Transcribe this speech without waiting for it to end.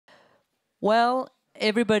Well,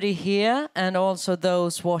 everybody here and also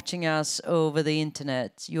those watching us over the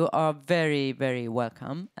internet, you are very, very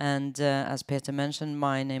welcome. And as Peter mentioned,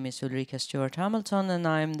 my name is Ulrika Stewart Hamilton and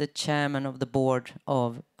I'm the chairman of the board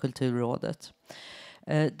of Kulturrådet.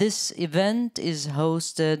 This event is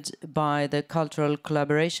hosted by the Cultural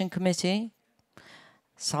Collaboration Committee,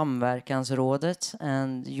 Samverkansrådet,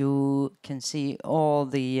 and you can see all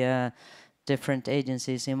the different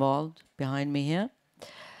agencies involved behind me here.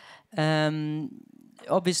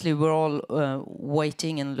 Obviously, we're all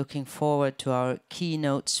waiting and looking forward to our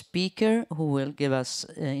keynote speaker, who will give us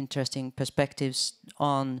interesting perspectives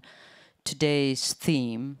on today's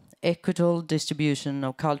theme, equitable distribution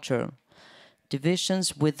of culture,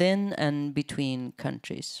 divisions within and between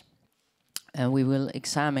countries. And we will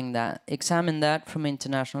examine that from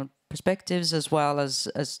international perspectives as well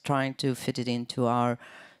as trying to fit it into our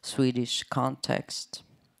Swedish context.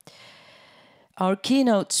 Our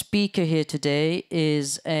keynote speaker here today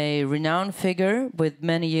is a renowned figure with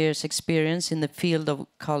many years' experience in the field of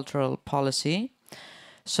cultural policy,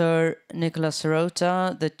 Sir Nicholas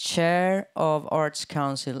Serota, the chair of Arts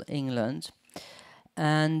Council England.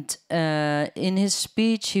 And in his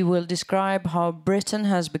speech, he will describe how Britain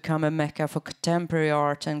has become a mecca for contemporary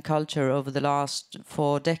art and culture over the last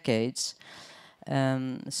 4 decades.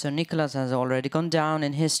 Sir Nicholas has already gone down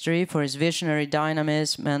in history for his visionary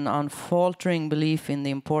dynamism and unfaltering belief in the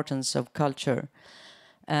importance of culture.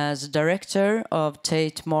 As director of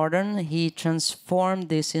Tate Modern, he transformed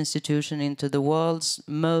this institution into the world's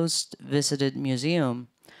most visited museum,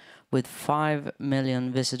 with 5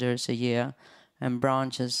 million visitors a year and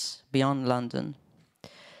branches beyond London.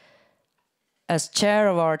 As chair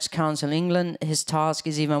of Arts Council England, his task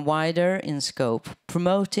is even wider in scope,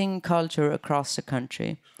 promoting culture across the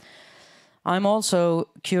country. I'm also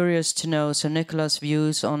curious to know Sir Nicholas'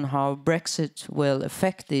 views on how Brexit will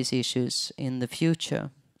affect these issues in the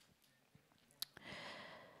future.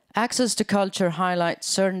 Access to culture highlights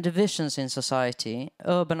certain divisions in society.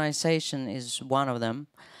 Urbanization is one of them.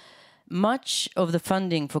 Much of the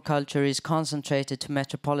funding for culture is concentrated to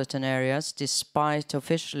metropolitan areas, despite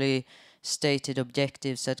officially stated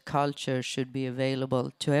objectives that culture should be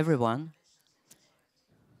available to everyone.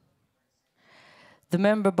 The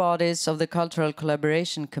member bodies of the Cultural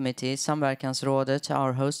Collaboration Committee, Samverkansrådet,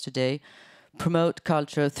 our host today, promote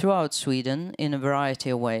culture throughout Sweden in a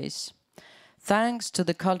variety of ways. Thanks to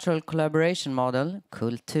the cultural collaboration model,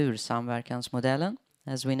 Kultursamverkansmodellen,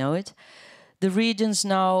 as we know it, the regions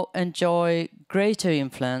now enjoy greater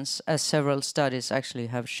influence, as several studies actually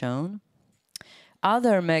have shown.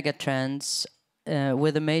 Other megatrends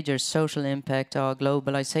with a major social impact are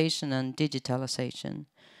globalization and digitalization.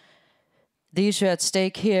 The issue at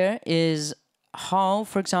stake here is how,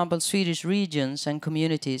 for example, Swedish regions and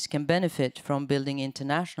communities can benefit from building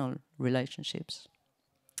international relationships.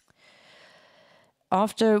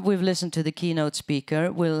 After we've listened to the keynote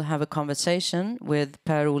speaker, we'll have a conversation with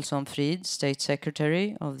Per Olsson Frid, State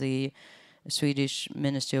Secretary of the Swedish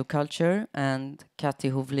Ministry of Culture, and Katti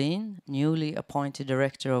Hovlin, newly appointed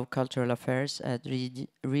Director of Cultural Affairs at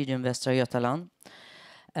Region Västra Götaland.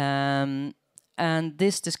 And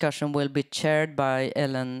this discussion will be chaired by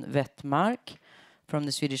Ellen Wettmark from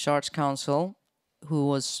the Swedish Arts Council, who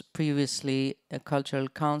was previously a cultural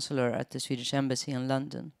counselor at the Swedish Embassy in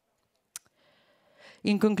London.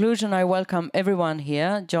 In conclusion, I welcome everyone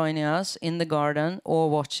here joining us in the garden or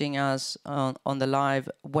watching us on the live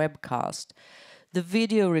webcast. The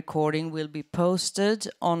video recording will be posted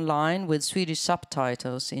online with Swedish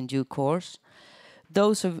subtitles in due course.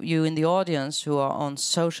 Those of you in the audience who are on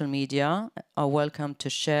social media are welcome to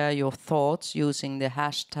share your thoughts using the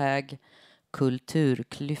hashtag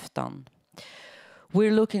Kulturklyftan.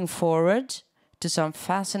 We're looking forward to some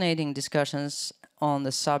fascinating discussions on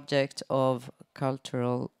the subject of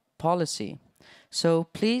cultural policy. So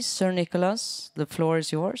please, Sir Nicholas, the floor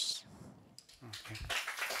is yours. Okay.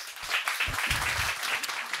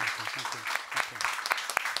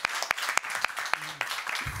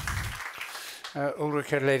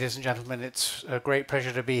 Ulrika, ladies and gentlemen, it's a great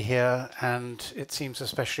pleasure to be here, and it seems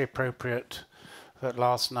especially appropriate that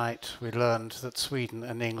last night we learned that Sweden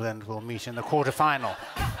and England will meet in the quarterfinal.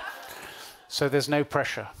 So there's no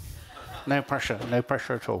pressure. No pressure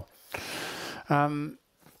at all.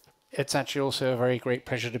 It's actually also a very great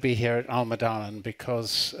pleasure to be here at Almedalen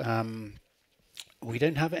because we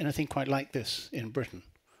don't have anything quite like this in Britain.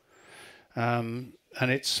 And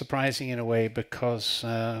it's surprising in a way because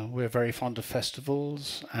we're very fond of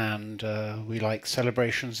festivals and we like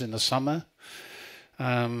celebrations in the summer,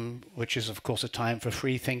 which is of course a time for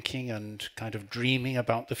free thinking and kind of dreaming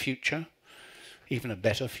about the future, even a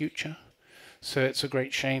better future. So it's a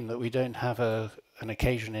great shame that we don't have an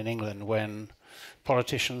occasion in England when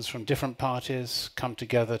politicians from different parties come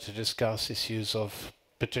together to discuss issues of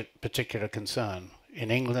particular concern.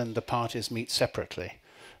 In England, the parties meet separately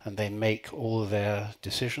and they make all their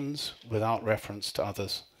decisions without reference to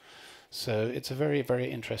others. So it's a very,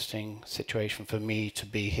 very interesting situation for me to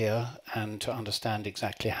be here and to understand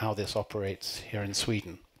exactly how this operates here in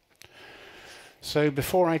Sweden. So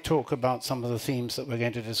before I talk about some of the themes that we're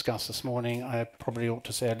going to discuss this morning, I probably ought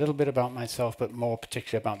to say a little bit about myself, but more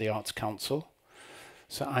particularly about the Arts Council.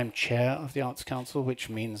 So I'm chair of the Arts Council, which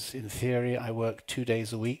means in theory I work 2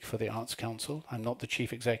 days a week for the Arts Council. I'm not the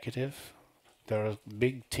chief executive. There are a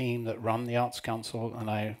big team that run the Arts Council, and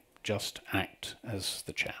I just act as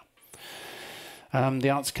the chair. The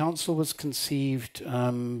Arts Council was conceived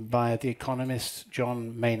by the economist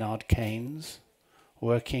John Maynard Keynes,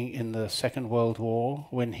 working in the Second World War,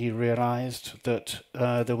 when he realized that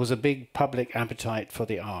there was a big public appetite for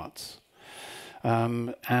the arts.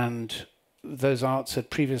 And those arts had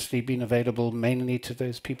previously been available mainly to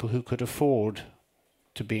those people who could afford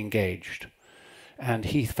to be engaged. And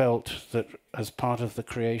he felt that as part of the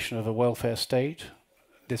creation of a welfare state,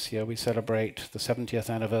 this year we celebrate the 70th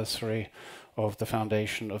anniversary of the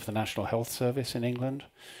foundation of the National Health Service in England,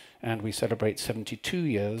 and we celebrate 72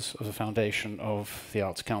 years of the foundation of the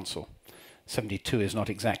Arts Council. 72 is not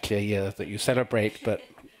exactly a year that you celebrate, but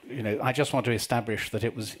you know, I just want to establish that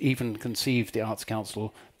it was even conceived, the Arts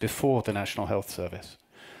Council, before the National Health Service.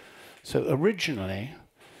 So originally,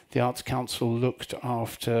 the Arts Council looked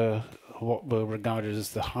after what were regarded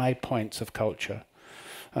as the high points of culture.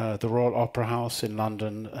 The Royal Opera House in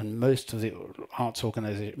London and most of the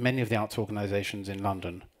many of the arts organizations in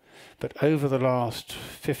London. But over the last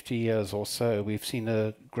 50 years or so, we've seen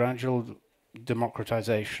a gradual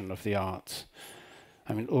democratization of the arts.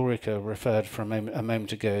 I mean, Ulrika referred for a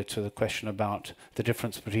moment ago to the question about the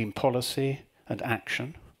difference between policy and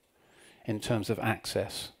action in terms of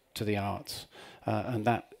access to the arts. And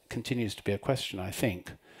that continues to be a question, I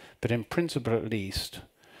think. But in principle, at least,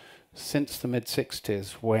 since the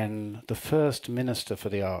mid-60s, when the first minister for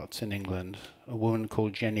the arts in England, a woman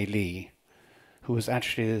called Jenny Lee, who was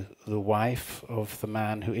actually the wife of the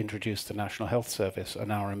man who introduced the National Health Service,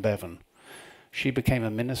 Aneurin Bevan. She became a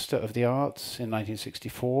Minister of the Arts in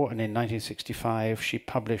 1964, and in 1965 she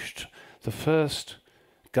published the first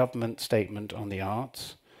government statement on the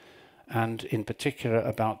arts, and in particular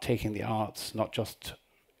about taking the arts not just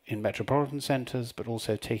in metropolitan centres, but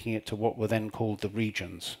also taking it to what were then called the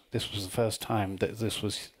regions. This was the first time that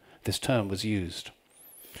this term was used.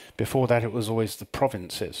 Before that it was always the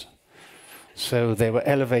provinces. So they were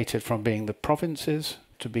elevated from being the provinces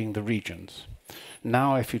to being the regions.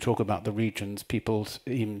 Now, if you talk about the regions, people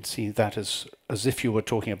even see that as if you were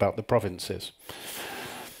talking about the provinces.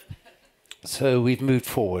 So we've moved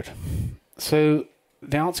forward. So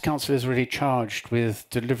the Arts Council is really charged with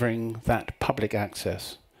delivering that public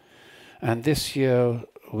access. And this year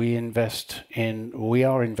we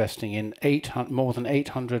are investing in more than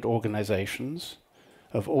 800 organizations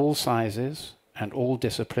of all sizes and all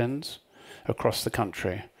disciplines across the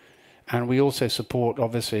country. And we also support,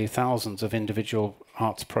 obviously, thousands of individual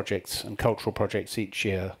arts projects and cultural projects each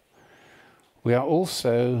year. We are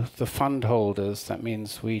also the fund holders. That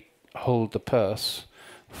means we hold the purse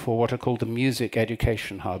for what are called the music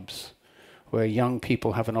education hubs, where young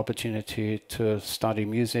people have an opportunity to study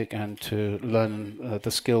music and to learn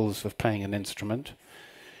the skills of playing an instrument.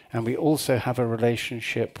 And we also have a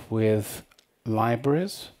relationship with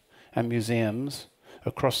libraries and museums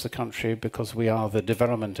across the country, because we are the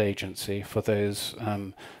development agency for those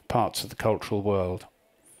parts of the cultural world.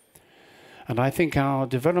 And I think our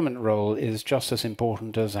development role is just as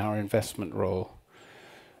important as our investment role.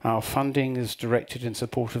 Our funding is directed in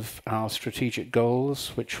support of our strategic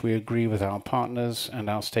goals, which we agree with our partners and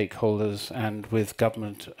our stakeholders and with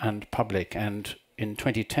government and public. And in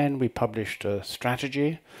 2010, we published a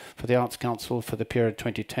strategy for the Arts Council for the period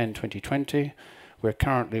 2010-2020. We're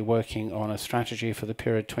currently working on a strategy for the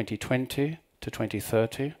period 2020 to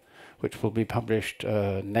 2030, which will be published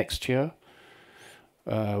next year.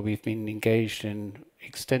 We've been engaged in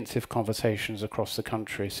extensive conversations across the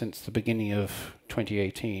country since the beginning of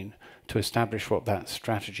 2018 to establish what that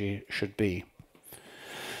strategy should be.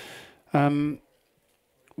 We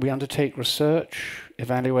undertake research,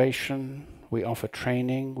 evaluation, we offer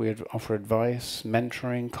training, we offer advice,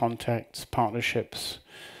 mentoring, contacts, partnerships,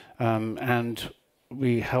 and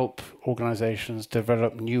we help organizations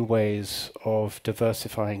develop new ways of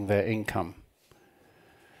diversifying their income.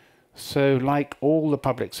 So like all the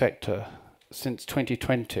public sector, since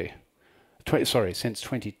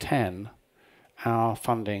 2010, our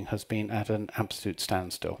funding has been at an absolute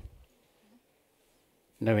standstill.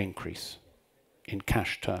 No increase in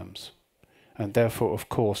cash terms. And therefore, of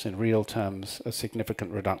course, in real terms, a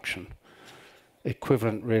significant reduction,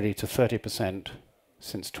 equivalent really to 30%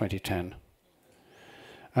 since 2010.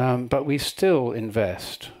 But we still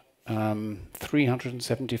invest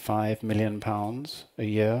 £375 million a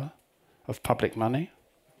year of public money,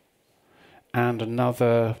 and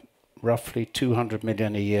another roughly 200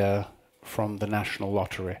 million a year from the National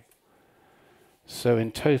Lottery. So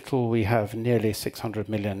in total, we have nearly 600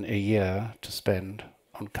 million a year to spend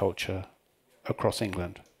on culture across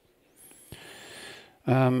England.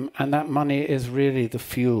 And that money is really the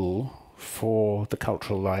fuel for the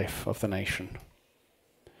cultural life of the nation.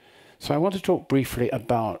 So I want to talk briefly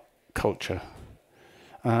about culture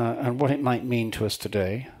and what it might mean to us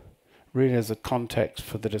today, really as a context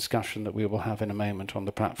for the discussion that we will have in a moment on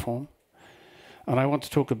the platform. And I want to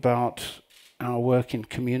talk about our work in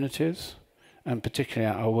communities, and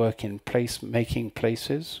particularly our work in making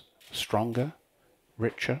places stronger,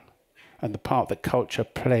 richer, and the part that culture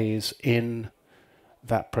plays in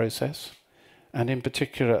that process. And in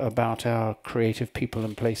particular about our Creative People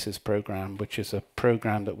and Places program, which is a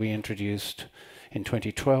program that we introduced in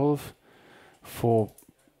 2012 for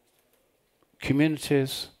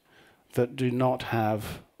communities that do not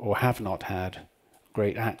have or have not had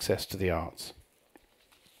great access to the arts.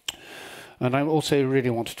 And I also really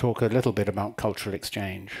want to talk a little bit about cultural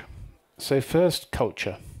exchange. So first,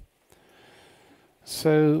 culture.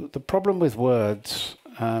 So the problem with words,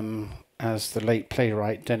 as the late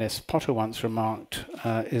playwright Dennis Potter once remarked,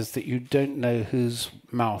 is that you don't know whose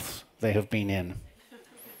mouth they have been in.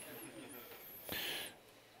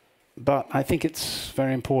 But I think it's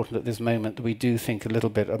very important at this moment that we do think a little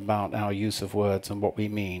bit about our use of words and what we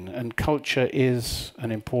mean. And culture is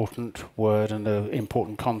an important word and an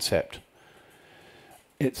important concept.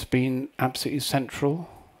 It's been absolutely central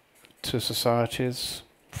to societies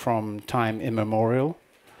from time immemorial.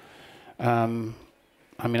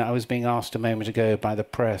 I mean, I was being asked a moment ago by the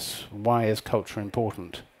press, why is culture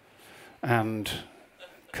important? And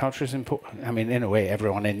culture is important. I mean, in a way,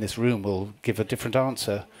 everyone in this room will give a different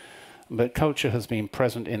answer. But culture has been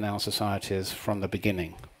present in our societies from the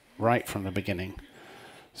beginning, right from the beginning.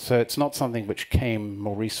 So it's not something which came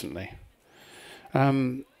more recently.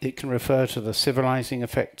 It can refer to the civilizing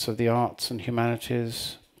effects of the arts and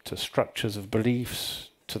humanities, to structures of beliefs,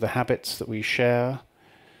 to the habits that we share,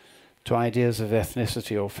 to ideas of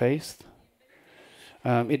ethnicity or faith.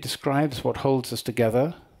 It describes what holds us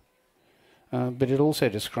together, but it also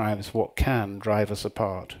describes what can drive us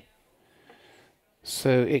apart. So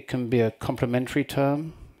it can be a complementary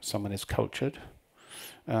term, someone is cultured,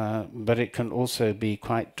 but it can also be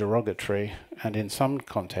quite derogatory and in some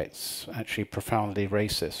contexts actually profoundly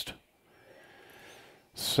racist.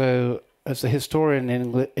 So as the historian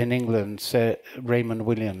in England, Raymond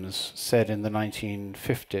Williams, said in the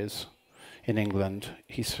 1950s in England,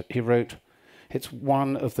 he wrote, "It's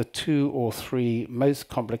one of the 2 or 3 most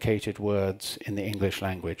complicated words in the English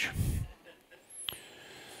language."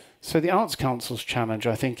 So the Arts Council's challenge,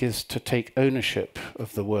 I think, is to take ownership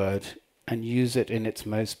of the word and use it in its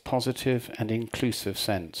most positive and inclusive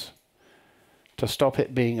sense, to stop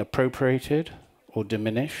it being appropriated or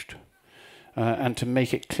diminished, and to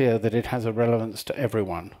make it clear that it has a relevance to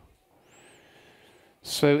everyone.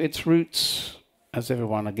 So its roots, as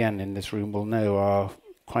everyone again in this room will know, are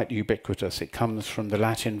quite ubiquitous. It comes from the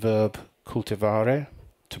Latin verb cultivare,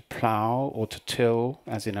 to plough or to till,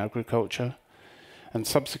 as in agriculture. And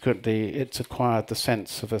subsequently, it's acquired the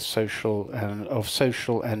sense of social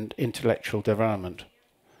and intellectual development.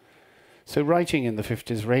 So writing in the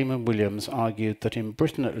 50s, Raymond Williams argued that in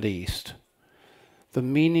Britain at least, the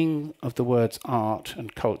meaning of the words art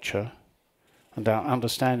and culture, and our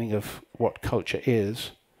understanding of what culture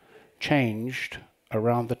is, changed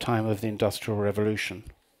around the time of the Industrial Revolution.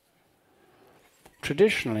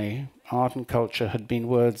 Traditionally, art and culture had been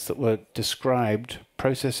words that were described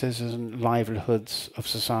processes and livelihoods of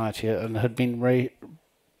society and had been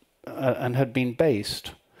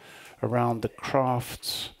based around the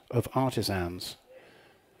crafts of artisans.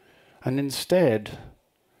 And instead,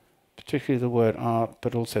 particularly the word art,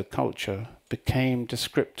 but also culture, became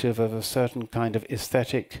descriptive of a certain kind of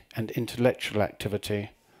aesthetic and intellectual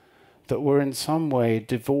activity that were in some way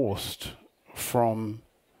divorced from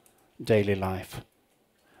daily life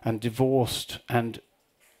and divorced and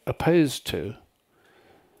opposed to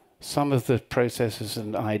some of the processes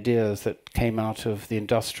and ideas that came out of the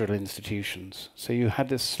industrial institutions. So you had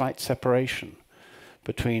this slight separation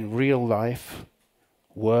between real life,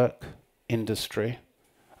 work, industry,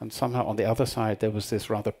 And somehow on the other side, there was this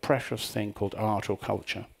rather precious thing called art or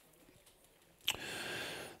culture.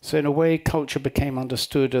 So in a way, culture became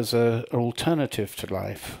understood as an alternative to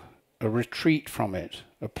life, a retreat from it,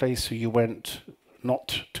 a place where you went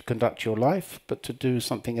not to conduct your life, but to do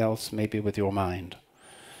something else, maybe with your mind.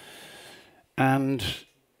 And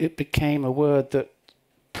it became a word that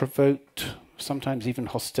provoked sometimes even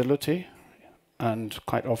hostility, and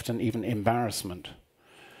quite often even embarrassment.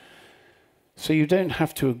 So you don't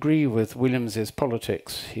have to agree with Williams's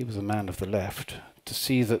politics, he was a man of the left, to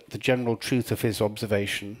see that the general truth of his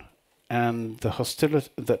observation and the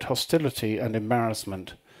hostility and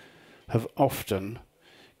embarrassment have often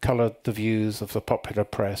coloured the views of the popular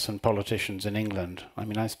press and politicians in England. I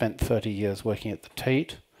mean, I spent 30 years working at the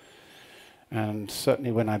Tate, and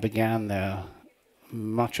certainly when I began there,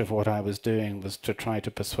 much of what I was doing was to try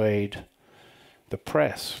to persuade the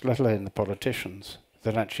press, let alone the politicians,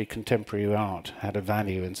 that actually contemporary art had a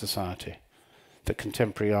value in society, that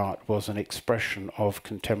contemporary art was an expression of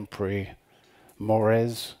contemporary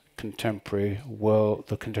mores, contemporary world,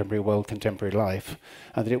 the contemporary world, contemporary life,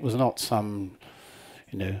 and that it was not some,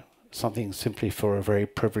 something simply for a very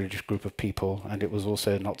privileged group of people, and it was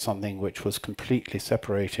also not something which was completely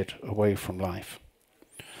separated away from life.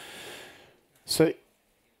 So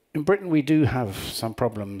in Britain we do have some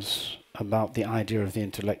problems about the idea of the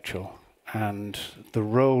intellectual and the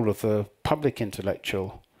role of the public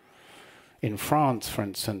intellectual. In France, for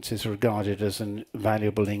instance, is regarded as a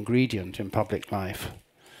valuable ingredient in public life.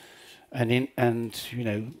 And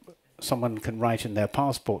someone can write in their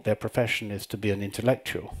passport their profession is to be an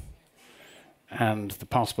intellectual. And the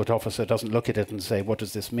passport officer doesn't look at it and say, what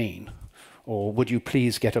does this mean? Or would you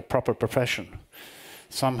please get a proper profession?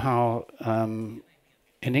 Somehow, in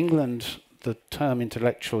England, the term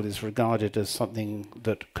intellectual is regarded as something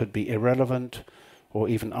that could be irrelevant or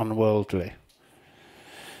even unworldly.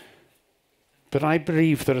 But I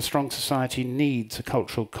believe that a strong society needs a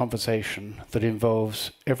cultural conversation that involves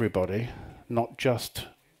everybody, not just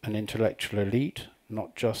an intellectual elite,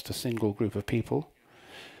 not just a single group of people.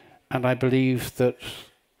 And I believe that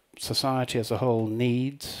society as a whole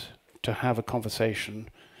needs to have a conversation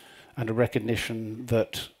and a recognition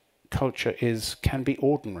that culture can be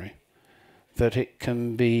ordinary, that it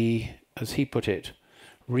can be, as he put it,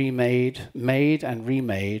 made and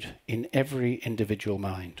remade in every individual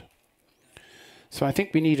mind. So I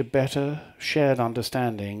think we need a better shared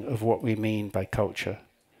understanding of what we mean by culture,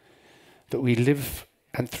 that we live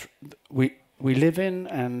and we live in,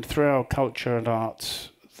 and through our culture and arts,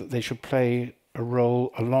 that they should play a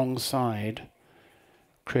role alongside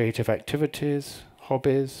creative activities,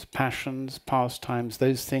 hobbies, passions, pastimes,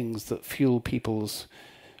 those things that fuel people's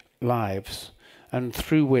lives and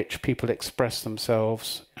through which people express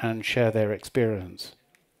themselves and share their experience.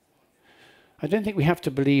 I don't think we have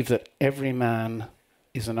to believe that every man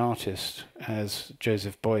is an artist, as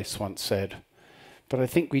Joseph Beuys once said, but I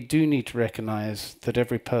think we do need to recognize that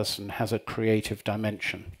every person has a creative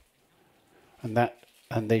dimension, and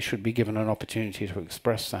they should be given an opportunity to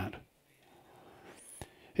express that.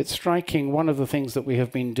 It's striking, one of the things that we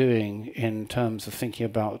have been doing in terms of thinking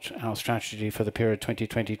about our strategy for the period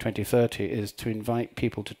 2020-2030 is to invite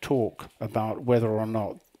people to talk about whether or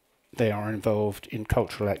not they are involved in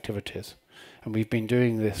cultural activities. And we've been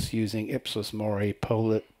doing this using ipsos mori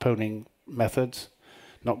polling methods,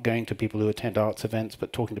 not going to people who attend arts events,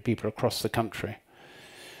 but talking to people across the country.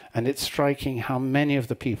 And it's striking how many of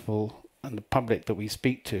the people and the public that we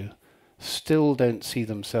speak to still don't see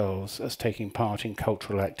themselves as taking part in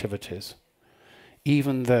cultural activities,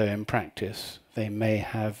 even though in practice they may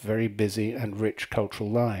have very busy and rich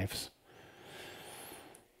cultural lives.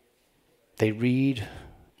 They read,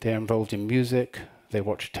 they're involved in music, they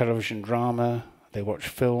watch television drama, they watch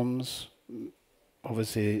films,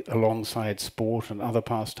 obviously alongside sport and other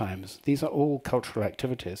pastimes. These are all cultural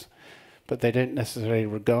activities, but they don't necessarily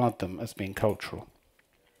regard them as being cultural.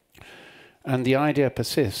 And the idea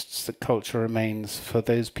persists that culture remains for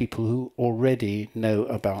those people who already know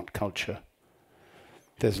about culture.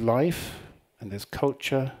 There's life and there's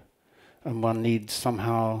culture, and one needs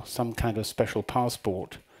somehow some kind of special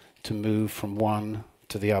passport to move from one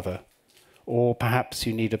to the other. Or perhaps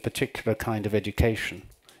you need a particular kind of education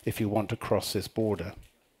if you want to cross this border.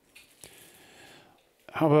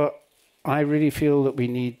 However, I really feel that we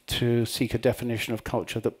need to seek a definition of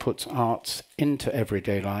culture that puts arts into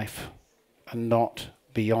everyday life and not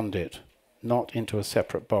beyond it, not into a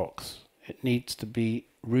separate box. It needs to be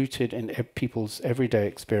rooted in people's everyday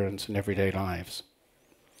experience and everyday lives.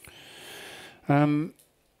 For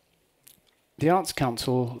the Arts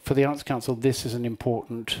Council, this is an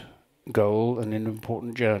important goal and an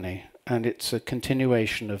important journey. and it's a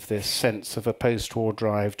continuation of this sense of a post-war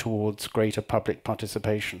drive towards greater public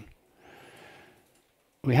participation.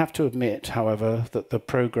 We have to admit, however, that the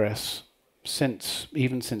progress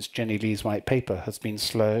even since Jenny Lee's white paper has been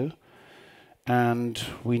slow, and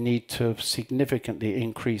we need to significantly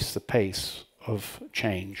increase the pace of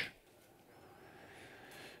change.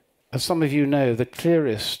 As some of you know, the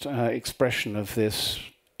clearest expression of this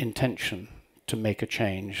intention to make a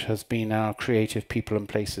change has been our Creative People and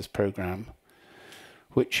Places programme,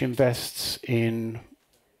 which invests in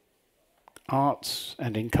arts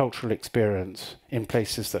and in cultural experience in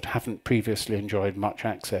places that haven't previously enjoyed much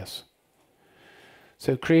access.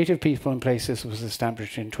 So Creative People and Places was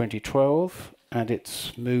established in 2012, and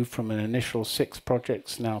it's moved from an initial 6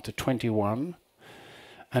 projects now to 21,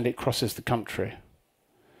 and it crosses the country.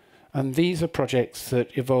 And these are projects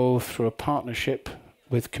that evolve through a partnership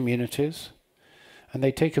with communities, and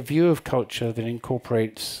they take a view of culture that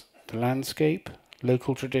incorporates the landscape,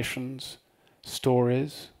 local traditions,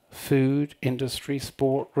 stories, food, industry,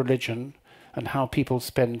 sport, religion, and how people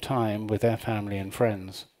spend time with their family and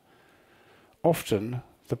friends. Often,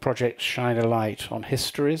 the projects shine a light on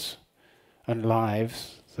histories and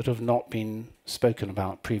lives that have not been spoken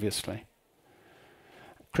about previously.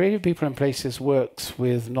 Creative People and Places works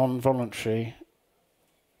with non-arts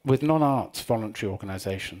voluntary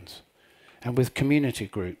organisations and with community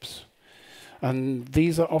groups. And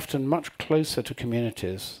these are often much closer to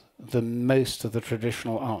communities than most of the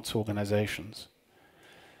traditional arts organisations.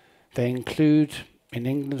 They include, in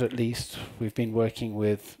England at least, we've been working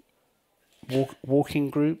with walking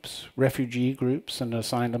groups, refugee groups and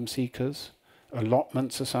asylum seekers,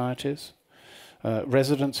 allotment societies,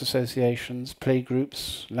 residents associations,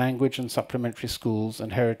 playgroups, language and supplementary schools,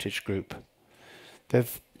 and heritage group. There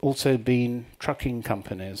have also been trucking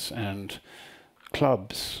companies and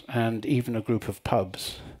clubs and even a group of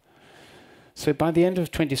pubs. So by the end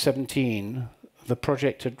of 2017, the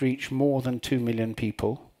project had reached more than 2 million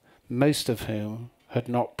people, most of whom had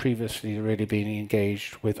not previously really been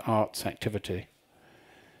engaged with arts activity.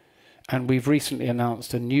 And we've recently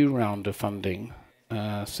announced a new round of funding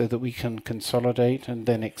so that we can consolidate and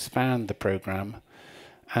then expand the programme,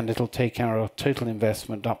 and it'll take our total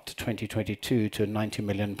investment up to 2022 to £90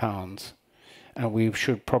 million. And we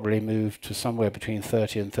should probably move to somewhere between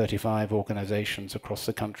 30 and 35 organisations across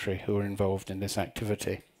the country who are involved in this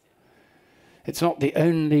activity. It's not the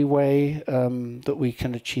only way that we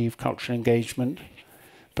can achieve cultural engagement,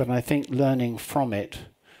 but I think learning from it,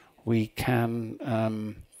 we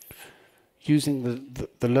can, using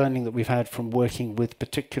the learning that we've had from working with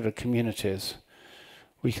particular communities,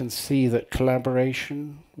 we can see that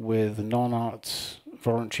collaboration with non-arts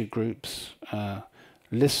voluntary groups,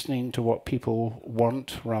 listening to what people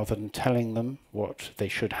want rather than telling them what they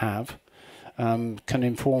should have, can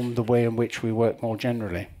inform the way in which we work more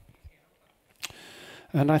generally.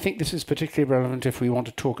 And I think this is particularly relevant if we want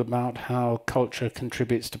to talk about how culture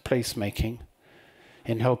contributes to placemaking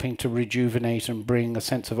in helping to rejuvenate and bring a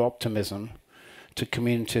sense of optimism to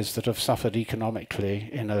communities that have suffered economically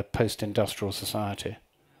in a post-industrial society.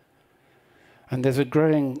 And there's a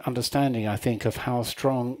growing understanding, I think, of how a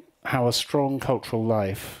strong cultural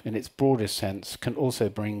life, in its broadest sense, can also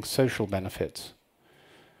bring social benefits.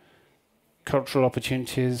 Cultural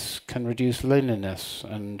opportunities can reduce loneliness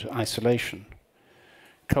and isolation.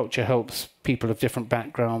 Culture helps people of different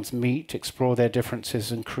backgrounds meet, explore their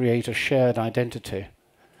differences, and create a shared identity.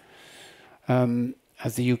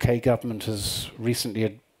 As the UK government has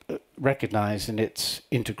recently recognised in its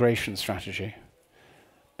integration strategy,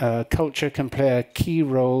 culture can play a key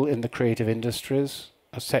role in the creative industries,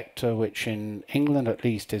 a sector which in England at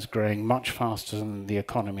least is growing much faster than the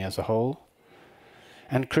economy as a whole.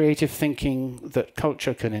 And creative thinking that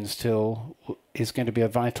culture can instill is going to be a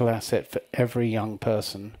vital asset for every young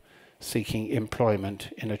person seeking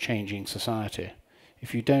employment in a changing society.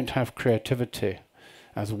 If you don't have creativity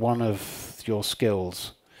as one of your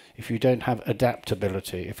skills, if you don't have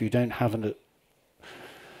adaptability, if you don't have a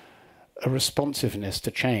responsiveness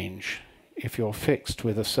to change, if you're fixed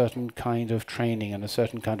with a certain kind of training and a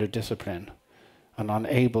certain kind of discipline and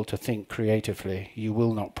unable to think creatively, you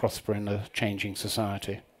will not prosper in a changing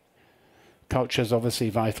society. Culture is obviously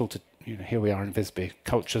vital to, here we are in Visby,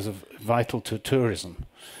 culture is vital to tourism.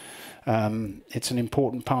 It's an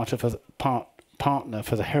important partner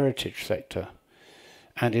for the heritage sector,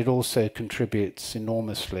 and it also contributes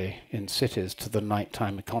enormously in cities to the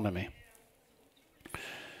nighttime economy.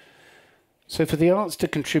 So for the arts to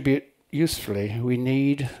contribute usefully, we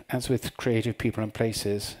need, as with Creative People and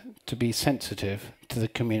Places, to be sensitive to the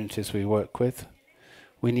communities we work with.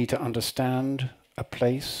 We need to understand a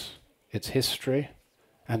place, its history,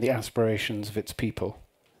 and the aspirations of its people.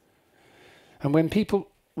 And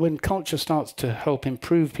when culture starts to help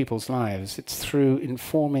improve people's lives, it's through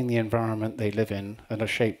informing the environment they live in and are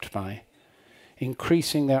shaped by,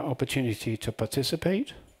 increasing their opportunity to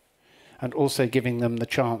participate, and also giving them the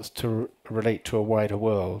chance to relate to a wider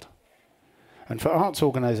world. And for arts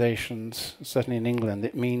organisations, certainly in England,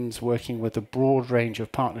 it means working with a broad range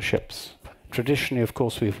of partnerships. Traditionally, of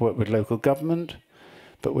course, we've worked with local government,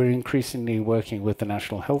 but we're increasingly working with the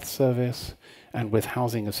National Health Service and with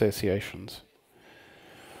housing associations.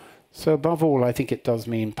 So above all, I think it does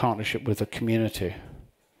mean partnership with the community.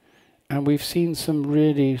 And we've seen some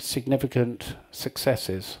really significant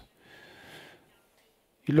successes.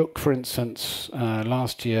 You look, for instance,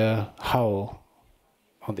 last year, Hull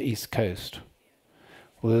on the East Coast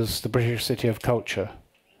was the British City of Culture.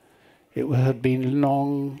 It had been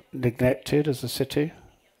long neglected as a city,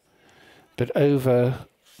 but over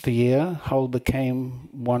the year, Hull became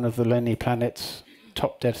one of the Lonely Planet's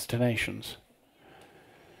top destinations.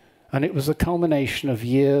 And it was a culmination of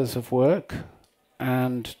years of work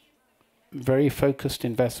and very focused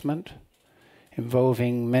investment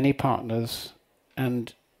involving many partners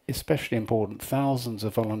and, especially important, thousands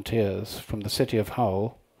of volunteers from the city of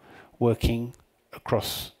Hull working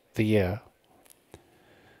across the year.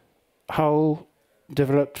 Hull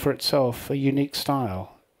developed for itself a unique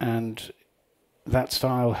style, and that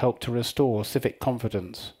style helped to restore civic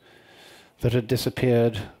confidence that had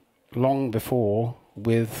disappeared long before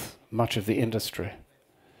with much of the industry.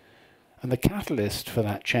 And the catalyst for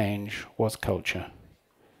that change was culture.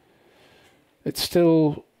 It's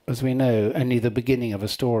still, as we know, only the beginning of a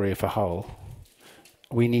story for Hull.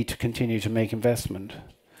 We need to continue to make investment.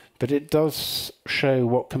 But it does show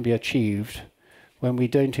what can be achieved when we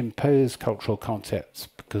don't impose cultural concepts,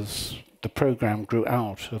 because the programme grew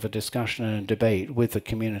out of a discussion and a debate with the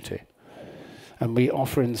community. And we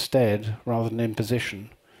offer instead, rather than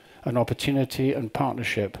imposition, an opportunity and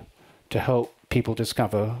partnership to help people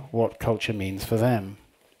discover what culture means for them.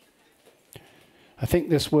 I think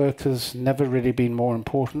this work has never really been more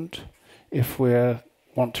important if we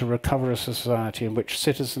want to recover a society in which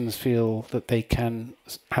citizens feel that they can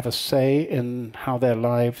have a say in how their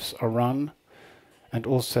lives are run and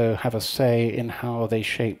also have a say in how they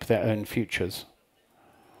shape their own futures.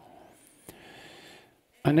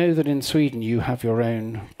 I know that in Sweden you have your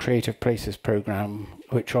own Creative Places programme,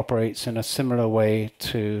 which operates in a similar way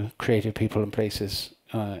to Creative People and Places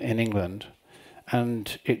in England.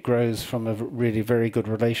 And it grows from a really very good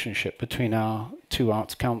relationship between our two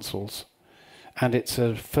arts councils. And it's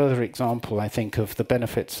a further example, I think, of the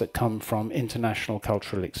benefits that come from international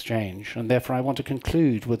cultural exchange. And therefore I want to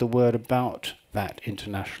conclude with a word about that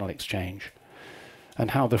international exchange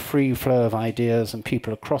and how the free flow of ideas and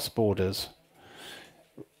people across borders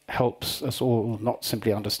helps us all not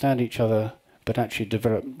simply understand each other, but actually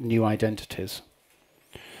develop new identities.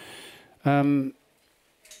 Some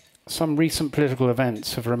recent political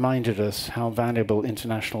events have reminded us how valuable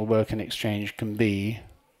international work and exchange can be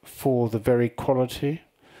for the very quality,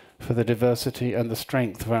 for the diversity and the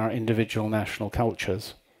strength of our individual national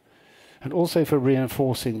cultures, and also for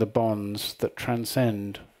reinforcing the bonds that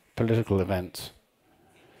transcend political events.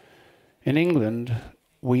 In England,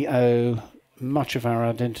 we owe much of our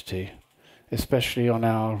identity, especially on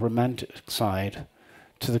our romantic side,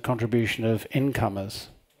 to the contribution of incomers.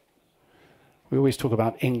 We always talk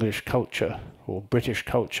about English culture or British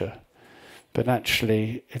culture, but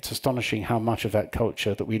actually it's astonishing how much of that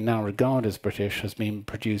culture that we now regard as British has been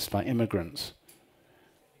produced by immigrants.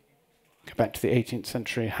 Go back to the 18th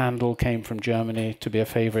century, Handel came from Germany to be a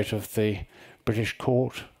favourite of the British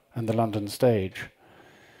court and the London stage.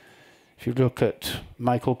 If you look at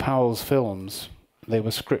Michael Powell's films, they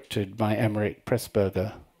were scripted by Emmerich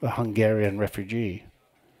Pressburger, a Hungarian refugee.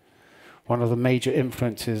 One of the major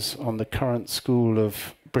influences on the current school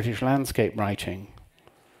of British landscape writing,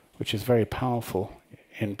 which is very powerful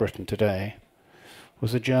in Britain today,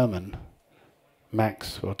 was a German,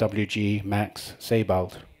 Max, or W.G. Max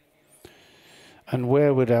Sebald. And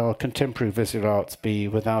where would our contemporary visual arts be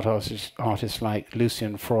without artists like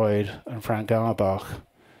Lucian Freud and Frank Auerbach,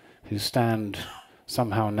 who stand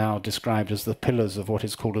somehow now described as the pillars of what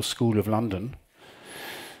is called a School of London,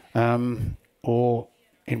 or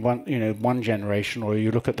in one generation, or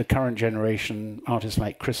you look at the current generation, artists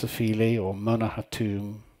like Chris Ofili or Mona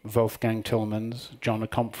Hatoum, Wolfgang Tillmans, John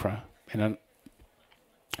Akomfra.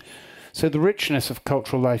 So the richness of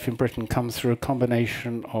cultural life in Britain comes through a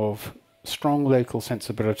combination of strong local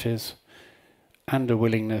sensibilities and a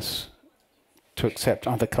willingness to accept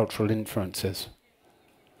other cultural influences.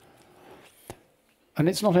 And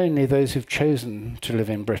it's not only those who've chosen to live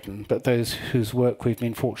in Britain, but those whose work we've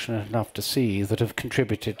been fortunate enough to see that have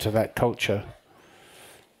contributed to that culture.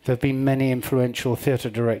 There have been many influential theatre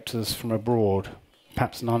directors from abroad,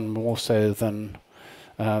 perhaps none more so than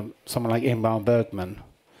someone like Ingmar Bergman,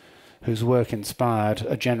 whose work inspired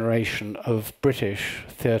a generation of British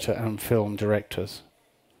theatre and film directors.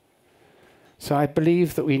 So I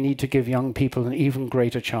believe that we need to give young people an even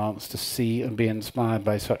greater chance to see and be inspired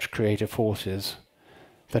by such creative forces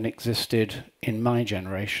than existed in my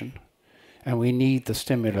generation. And we need the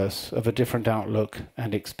stimulus of a different outlook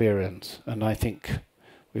and experience. And I think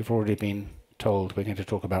we've already been told we're going to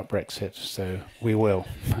talk about Brexit, so we will.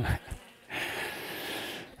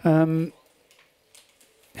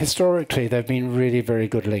 Historically, there have been really very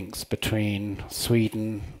good links between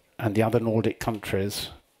Sweden and the other Nordic countries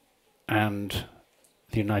and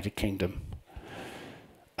the United Kingdom.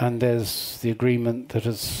 And there's the agreement that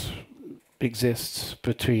exists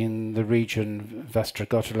between the region Västra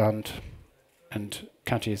Götaland, and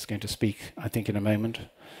Kati is going to speak, I think, in a moment.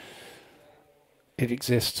 It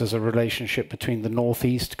exists as a relationship between the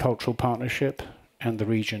Northeast Cultural Partnership and the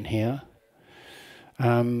region here.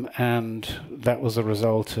 And that was a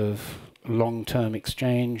result of long-term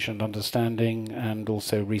exchange and understanding and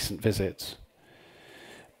also recent visits.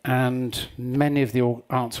 And many of the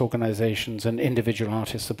arts organizations and individual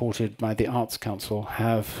artists supported by the Arts Council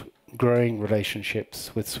have growing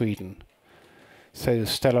relationships with Sweden. So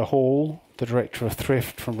Stella Hall, the director of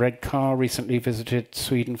Thrift from Redcar, recently visited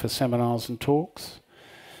Sweden for seminars and talks.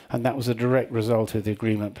 And that was a direct result of the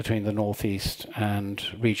agreement between the Northeast and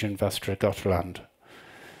region Västra Götaland.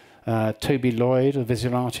 Toby Lloyd, a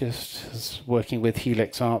visual artist, is working with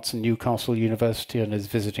Helix Arts and Newcastle University and is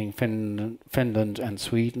visiting Finland and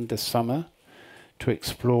Sweden this summer to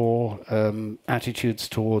explore attitudes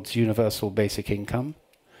towards universal basic income.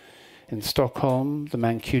 In Stockholm, the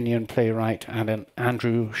Mancunian playwright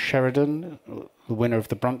Andrew Sheridan, the winner of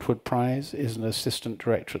the Bruntwood Prize, is an assistant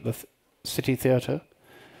director at the City Theatre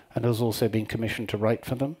and has also been commissioned to write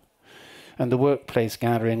for them. And the Workplace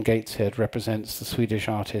Gallery in Gateshead represents the Swedish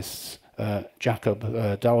artists Jakob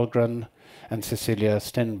Dahlgren and Cecilia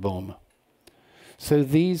Stenbom. So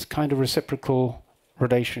these kind of reciprocal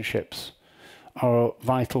relationships are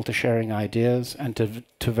vital to sharing ideas and to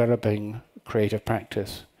developing creative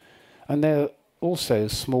practice. And they're also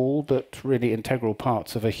small but really integral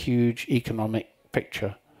parts of a huge economic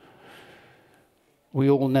picture. We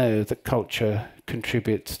all know that culture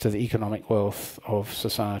contributes to the economic wealth of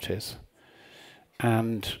societies.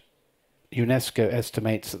 And UNESCO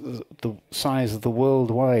estimates that the size of the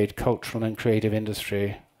worldwide cultural and creative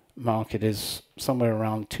industry market is somewhere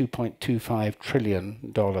around $2.25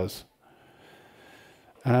 trillion.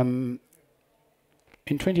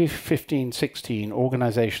 In 2015-16,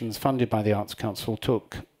 organizations funded by the Arts Council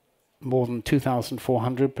took more than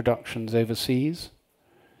 2,400 productions overseas.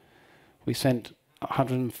 We sent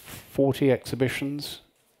 140 exhibitions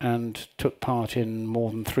and took part in more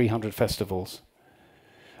than 300 festivals.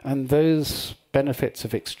 And those benefits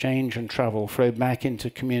of exchange and travel flow back into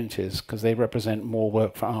communities because they represent more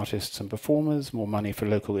work for artists and performers, more money for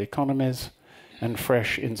local economies, and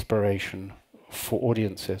fresh inspiration for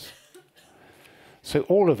audiences. So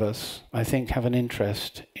all of us, I think, have an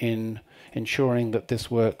interest in ensuring that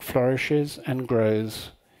this work flourishes and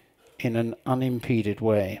grows in an unimpeded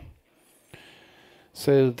way.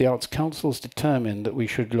 So the Arts Council's determined that we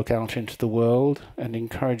should look out into the world and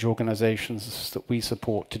encourage organizations that we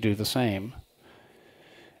support to do the same.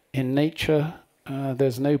 In nature,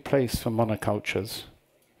 there's no place for monocultures.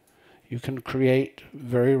 You can create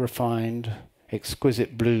very refined,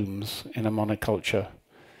 exquisite blooms in a monoculture.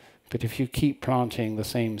 But if you keep planting the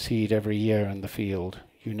same seed every year in the field,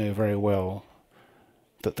 you know very well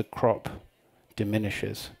that the crop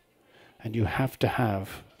diminishes. And you have to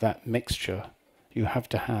have that mixture. You have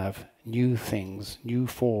to have new things, new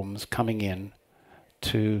forms coming in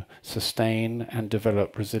to sustain and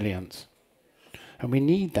develop resilience. And we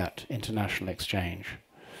need that international exchange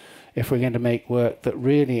if we're going to make work that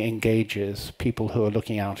really engages people who are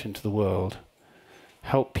looking out into the world,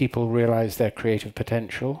 help people realize their creative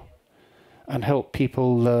potential, and help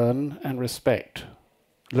people learn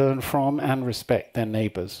from and respect their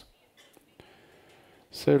neighbors.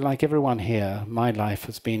 So like everyone here, my life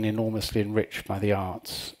has been enormously enriched by the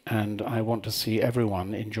arts, and I want to see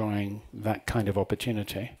everyone enjoying that kind of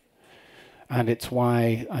opportunity. And it's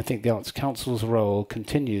why I think the Arts Council's role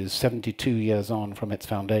continues 72 years on from its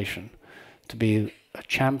foundation, to be a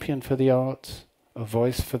champion for the arts, a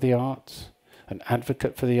voice for the arts, an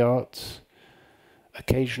advocate for the arts,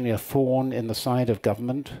 occasionally a thorn in the side of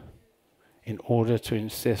government, in order to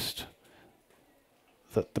insist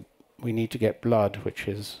that we need to get blood, which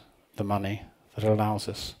is the money that allows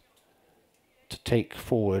us to take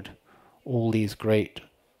forward all these great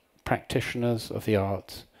practitioners of the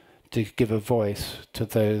arts, to give a voice to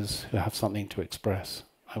those who have something to express.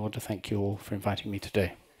 I want to thank you all for inviting me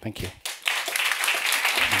today. Thank you.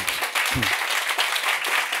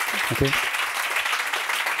 Thank you.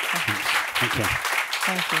 Thank you.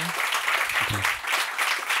 Thank you. Okay.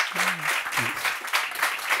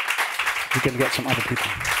 We're going to get some other people.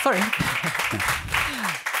 Sorry.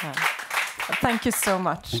 Thank you so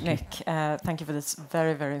much, Nick. Thank you for this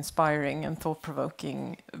very, very inspiring and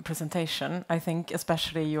thought-provoking presentation. I think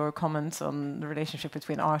especially your comments on the relationship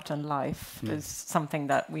between art and life is something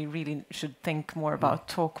that we really should think more about,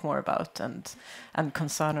 talk more about, and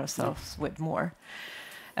concern ourselves with more.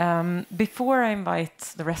 Before I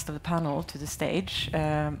invite the rest of the panel to the stage,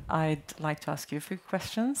 I'd like to ask you a few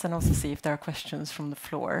questions and also see if there are questions from the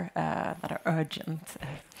floor that are urgent.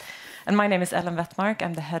 And my name is Ellen Wettmark.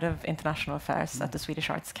 I'm the head of international affairs at the Swedish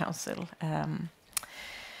Arts Council.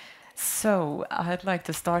 So I'd like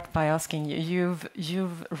to start by asking you,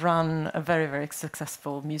 you've run a very, very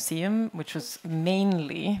successful museum, which was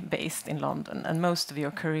mainly based in London, and most of your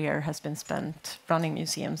career has been spent running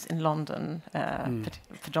museums in London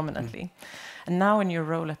predominantly. And now in your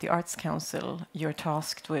role at the Arts Council, you're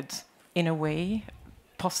tasked with, in a way,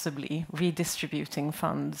 possibly redistributing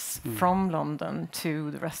funds from London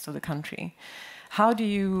to the rest of the country. How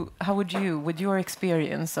would you, with your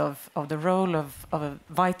experience of the role of a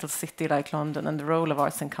vital city like London and the role of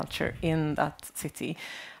arts and culture in that city,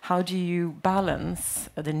 how do you balance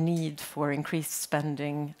the need for increased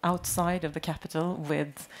spending outside of the capital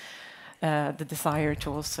with the desire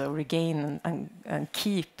to also regain and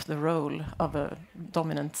keep the role of a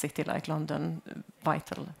dominant city like London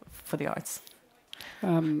vital for the arts?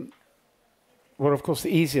 Well, of course, the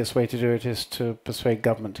easiest way to do it is to persuade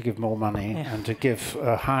government to give more money and to give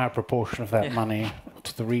a higher proportion of that money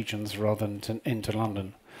to the regions rather than into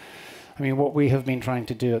London. I mean, what we have been trying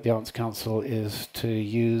to do at the Arts Council is to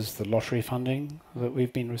use the lottery funding that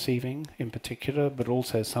we've been receiving in particular, but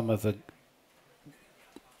also some of the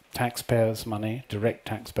taxpayers' money, direct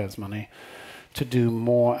taxpayers' money, to do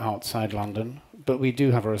more outside London. But we do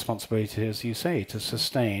have a responsibility, as you say, to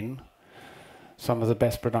sustain some of the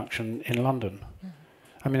best production in London.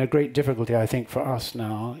 I mean, a great difficulty, I think, for us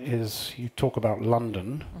now is you talk about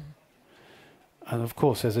London, and of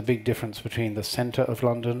course there's a big difference between the centre of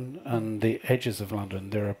London and the edges of London.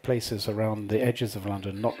 There are places around the edges of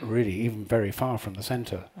London, not really even very far from the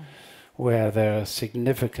centre, where there are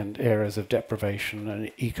significant areas of deprivation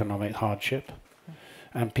and economic hardship.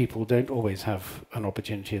 And people don't always have an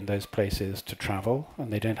opportunity in those places to travel,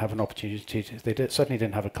 and they don't have an opportunity to, certainly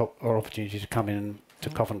don't have an opportunity to come in to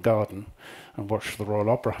Covent Garden and watch the Royal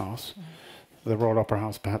Opera House. The Royal Opera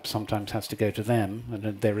House perhaps sometimes has to go to them,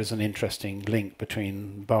 and there is an interesting link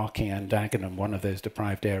between Barking and Dagenham, one of those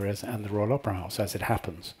deprived areas, and the Royal Opera House, as it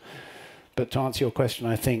happens. But to answer your question,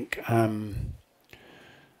 I think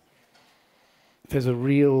there's a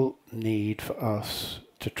real need for us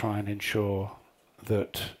to try and ensure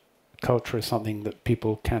that culture is something that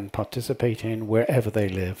people can participate in wherever they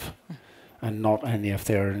live, and not only if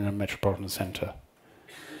they're in a metropolitan centre.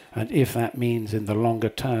 And if that means in the longer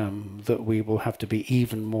term that we will have to be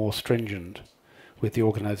even more stringent with the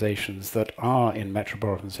organisations that are in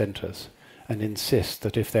metropolitan centres and insist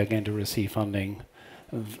that if they're going to receive funding,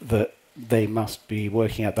 that they must be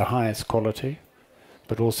working at the highest quality,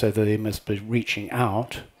 but also that they must be reaching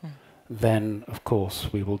out, then of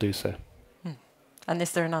course we will do so. And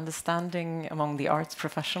is there an understanding among the arts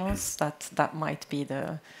professionals that that might be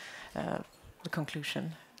the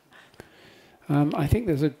conclusion? I think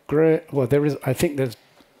there's a great, well, there is, I think there's,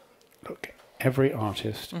 look, every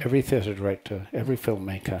artist, every theatre director, every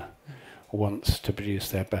filmmaker wants to produce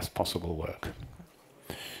their best possible work.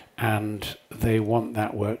 And they want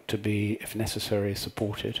that work to be, if necessary,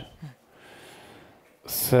 supported.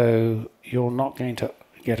 So you're not going to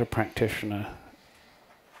get a practitioner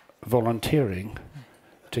volunteering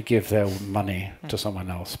to give their money to someone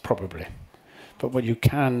else, probably. But what you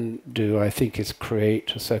can do, I think, is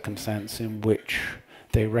create a circumstance in which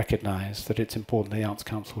they recognise that it's important the Arts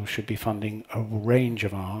Council should be funding a range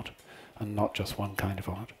of art and not just one kind of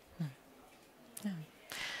art.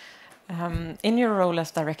 In your role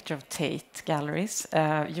as director of Tate Galleries,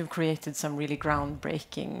 you've created some really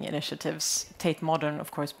groundbreaking initiatives. Tate Modern,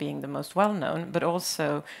 of course, being the most well-known, but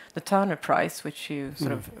also the Turner Prize, which you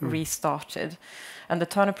sort of restarted. And the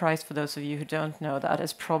Turner Prize, for those of you who don't know that,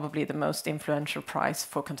 is probably the most influential prize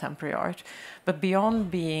for contemporary art. But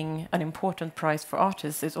beyond being an important prize for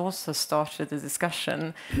artists, it also started a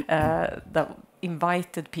discussion that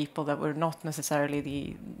invited people that were not necessarily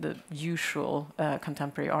the usual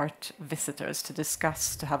contemporary art visitors to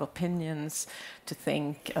discuss, to have opinions, to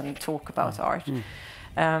think and talk about art.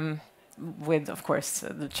 With, of course,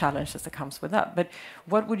 the challenges that comes with that. But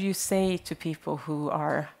what would you say to people who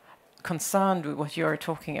are concerned with what you're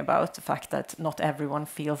talking about, the fact that not everyone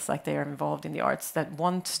feels like they are involved in the arts, that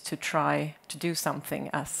want to try to do something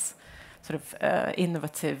as sort of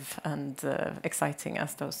innovative and exciting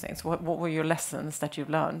as those things? What were your lessons that you've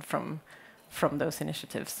learned from those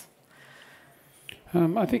initiatives?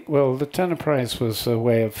 I think, well, the Turner Prize was a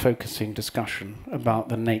way of focusing discussion about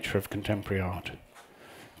the nature of contemporary art,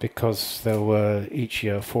 because there were each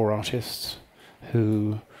year 4 artists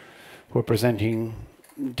who were presenting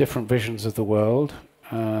different visions of the world,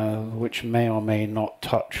 which may or may not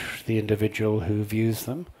touch the individual who views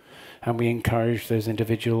them. And we encourage those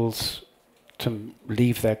individuals to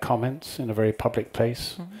leave their comments in a very public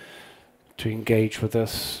place, to engage with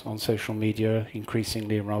us on social media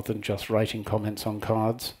increasingly rather than just writing comments on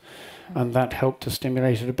cards. And that helped to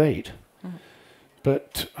stimulate a debate.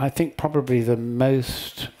 But I think probably the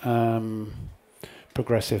most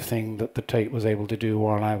progressive thing that the Tate was able to do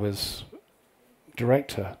while I was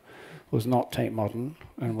director was not Tate Modern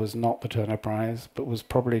and was not the Turner Prize, but was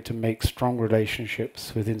probably to make strong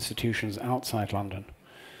relationships with institutions outside London.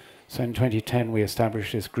 So in 2010 we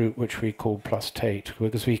established this group which we called Plus Tate,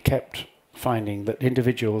 because we kept finding that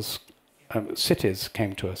individuals, cities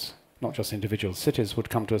came to us, not just individuals, cities would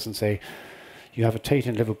come to us and say, you have a Tate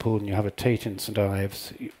in Liverpool and you have a Tate in St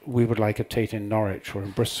Ives, we would like a Tate in Norwich or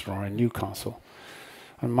in Bristol or in Newcastle.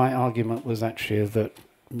 And my argument was actually that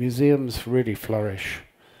museums really flourish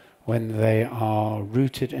when they are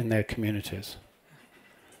rooted in their communities.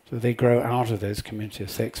 So they grow out of those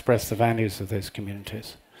communities, they express the values of those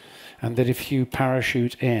communities. And that if you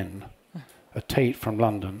parachute in a Tate from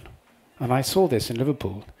London, and I saw this in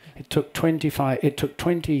Liverpool, it took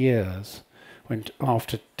 20 years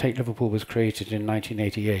after Tate Liverpool was created in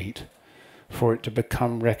 1988 for it to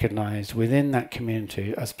become recognized within that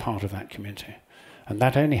community as part of that community. And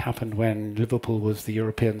that only happened when Liverpool was the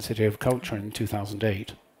European City of Culture in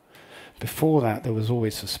 2008. Before that, there was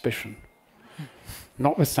always suspicion.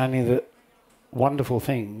 Notwithstanding the wonderful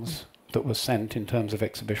things that were sent in terms of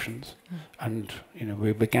exhibitions. And, you know,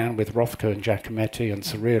 we began with Rothko and Giacometti and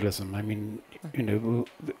Surrealism. I mean, you know,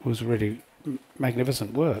 it was really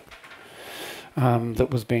magnificent work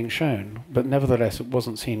that was being shown. But nevertheless, it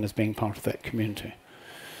wasn't seen as being part of that community.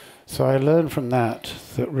 So I learned from that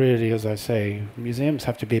really, as I say, museums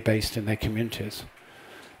have to be based in their communities.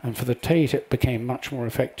 And for the Tate, it became much more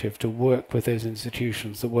effective to work with those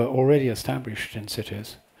institutions that were already established in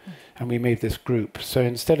cities. And we made this group. So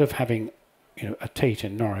instead of having, you know, a Tate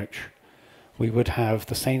in Norwich, we would have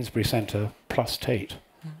the Sainsbury Centre plus Tate.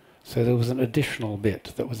 So there was an additional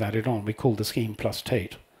bit that was added on. We called the scheme Plus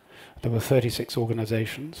Tate. There were 36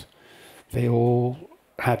 organisations. They all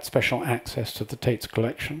had special access to the Tate's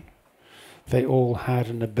collection. They all had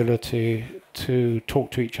an ability to talk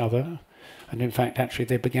to each other. And in fact, actually,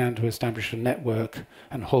 they began to establish a network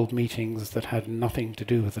and hold meetings that had nothing to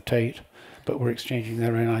do with the Tate, but were exchanging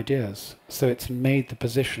their own ideas. So it's made the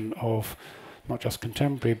position of not just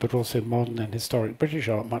contemporary, but also modern and historic British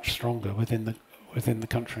art much stronger within the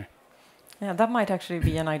country. Yeah, that might actually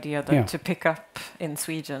be an idea to pick up in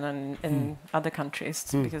Sweden and in other countries,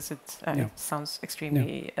 because it sounds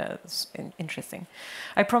extremely interesting.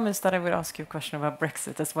 I promised that I would ask you a question about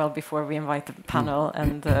Brexit as well before we invite the panel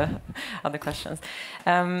and other questions.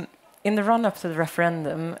 In the run-up to the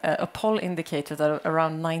referendum, a poll indicated that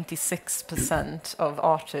around 96% of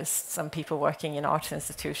artists and people working in art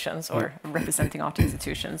institutions or representing art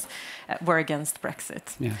institutions were against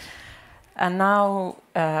Brexit. Yeah. And now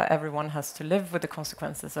everyone has to live with the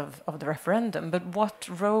consequences of the referendum. But what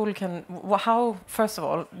role first of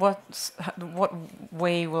all, what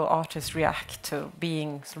way will artists react to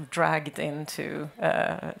being sort of dragged into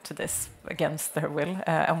to this against their will?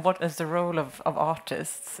 And what is the role of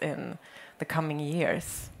artists in the coming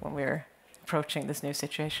years when we're approaching this new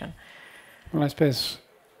situation? Well, I suppose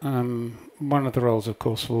one of the roles, of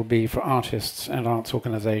course, will be for artists and arts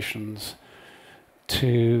organisations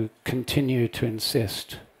to continue to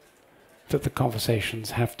insist that the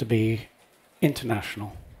conversations have to be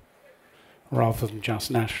international rather than just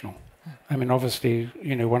national. I mean, obviously,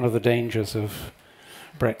 you know, one of the dangers of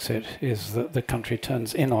Brexit is that the country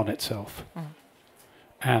turns in on itself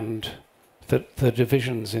and that the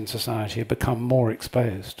divisions in society become more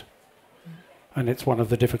exposed. And it's one of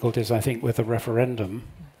the difficulties, I think, with the referendum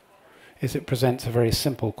is it presents a very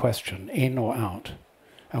simple question, in or out.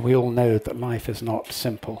 And we all know that life is not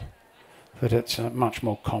simple, that it's much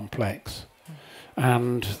more complex.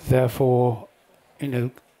 And therefore,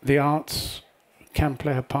 the arts can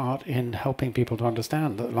play a part in helping people to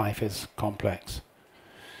understand that life is complex.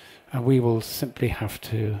 And we will simply have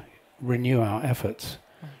to renew our efforts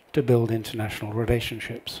to build international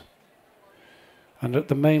relationships. And at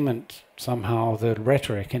the moment, somehow the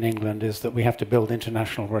rhetoric in England is that we have to build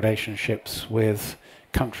international relationships with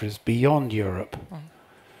countries beyond Europe.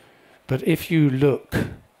 But if you look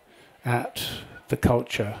at the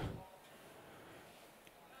culture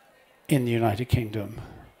in the United Kingdom,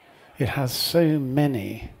 it has so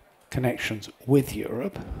many connections with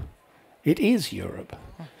Europe. It is Europe.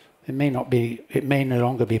 It may no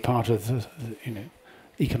longer be part of the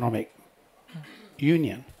economic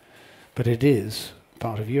union, but it is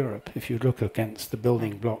part of Europe. If you look against the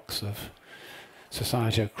building blocks of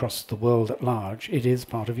society across the world at large, it is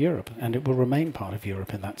part of Europe, and it will remain part of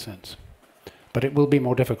Europe in that sense. But it will be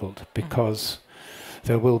more difficult because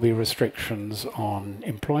there will be restrictions on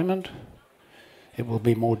employment. It will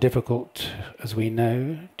be more difficult, as we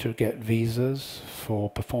know, to get visas for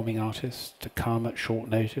performing artists to come at short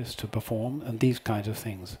notice to perform, and these kinds of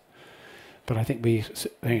things. But I think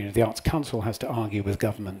the Arts Council has to argue with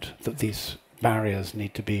government that these barriers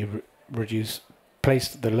need to be reduced,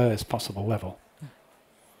 placed at the lowest possible level.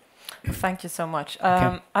 Thank you so much.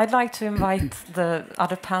 Okay. I'd like to invite the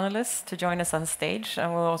other panelists to join us on stage,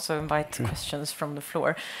 and we'll also invite questions from the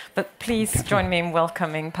floor. But please join me in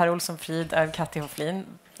welcoming Per Olsson Frid and Kathy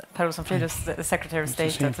Hofflin. Per Olsson Frid is the Secretary of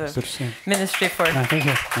State at the Ministry for... Thank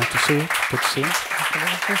you. Nice to see you. Good to see you.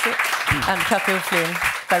 And Kathy Hofflin,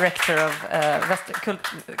 Director of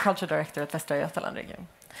Culture Director at Västra Götaland region.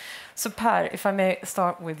 So Per, if I may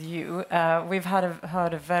start with you, we've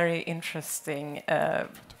heard a very interesting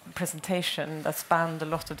presentation that spanned a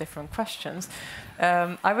lot of different questions.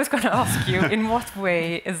 I was going to ask you, in what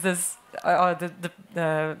way is this, are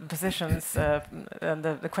the positions and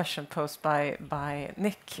the question posed by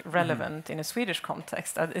Nick relevant in a Swedish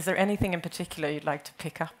context? Is there anything in particular you'd like to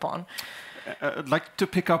pick up on? I'd like to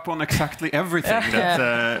pick up on exactly everything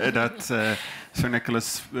that Sir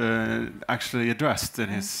Nicholas actually addressed in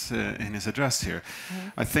his address here.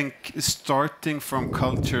 I think starting from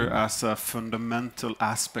culture as a fundamental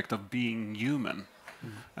aspect of being human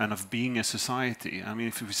and of being a society. I mean,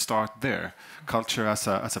 if we start there, culture as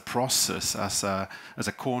a process, as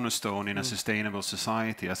a cornerstone in a sustainable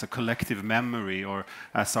society, as a collective memory, or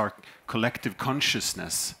as our collective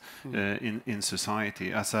consciousness in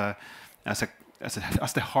society, as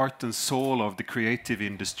the heart and soul of the creative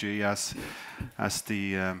industry, as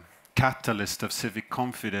the catalyst of civic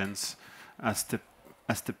confidence, as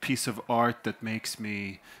the piece of art that makes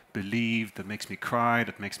me believe, that makes me cry,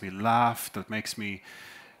 that makes me laugh, that makes me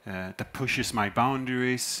that pushes my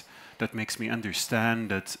boundaries, that makes me understand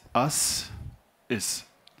that us is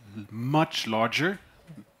much larger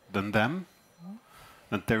than them,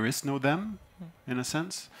 that there is no them, in a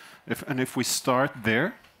sense. If we start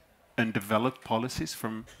there and develop policies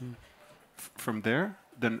from there,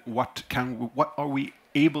 then what are we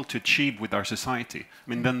able to achieve with our society? I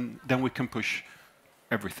mean, then we can push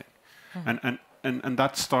everything, and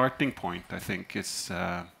that starting point, I think,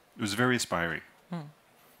 was very inspiring.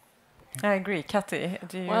 I agree. Kathy,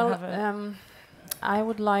 do you have a... I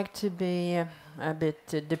would like to be a bit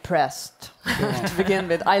depressed to begin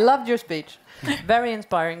with. I loved your speech, very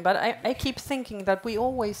inspiring, but I keep thinking that we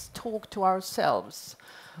always talk to ourselves.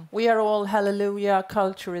 We are all hallelujah,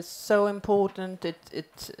 culture is so important.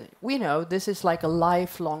 We know this is like a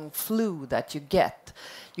lifelong flu that you get.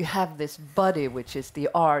 You have this body, which is the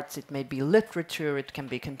arts. It may be literature, it can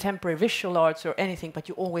be contemporary visual arts or anything, but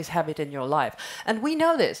you always have it in your life. And we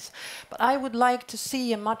know this. But I would like to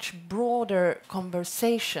see a much broader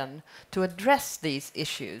conversation to address these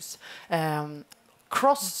issues.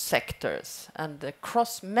 Cross sectors and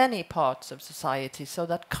across many parts of society, so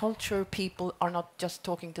that culture people are not just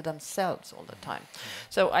talking to themselves all the time.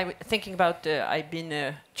 So I'm thinking about, I've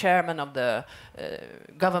been chairman of the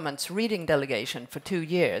government's reading delegation for 2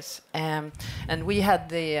 years, and we had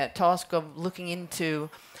the task of looking into,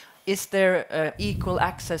 is there equal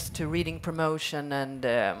access to reading promotion and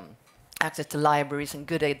access to libraries and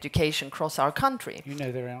good education across our country? You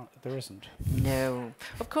know there isn't. No,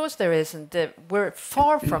 of course there isn't. We're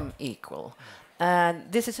far from equal.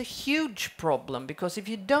 And this is a huge problem, because if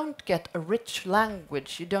you don't get a rich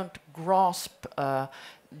language, you don't grasp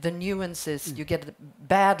the nuances, you get a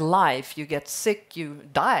bad life, you get sick, you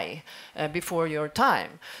die before your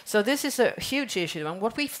time. So this is a huge issue. And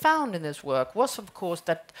what we found in this work was, of course,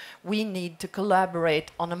 that we need to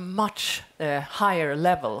collaborate on a much higher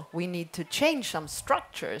level. We need to change some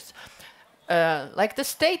structures, like the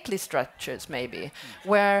stately structures maybe,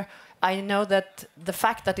 where I know that the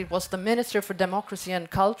fact that it was the Minister for Democracy and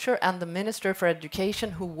Culture and the Minister for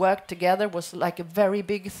Education who worked together was like a very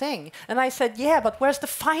big thing. And I said, yeah, but where's the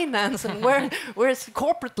finance and where's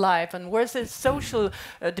corporate life and where's the social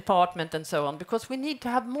department and so on? Because we need to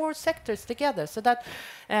have more sectors together. So that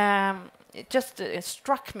it just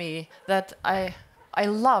struck me that I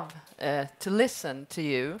love to listen to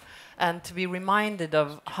you and to be reminded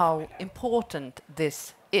of how important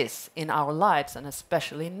this is in our lives, and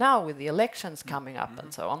especially now with the elections coming up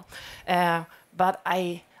and so on. But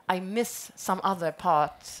I miss some other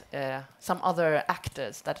parts, some other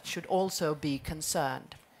actors that should also be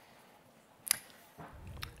concerned.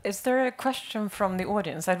 Is there a question from the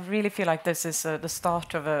audience? I really feel like this is the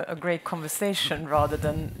start of a great conversation rather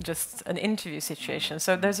than just an interview situation.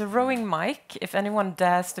 So there's a rowing mic. If anyone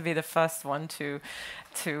dares to be the first one to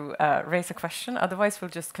raise a question, otherwise we'll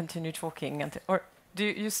just continue talking. Or do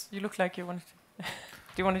you look like you want? Do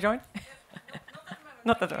you want to join?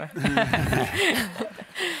 Not that way.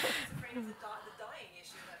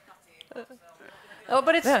 Oh,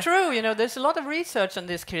 but it's true, you know, there's a lot of research on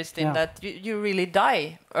this, Kristin, that you really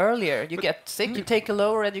die earlier. You get sick, you take a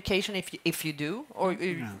lower education if you do, or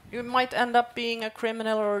you might end up being a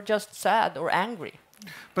criminal or just sad or angry.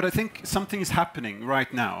 But I think something is happening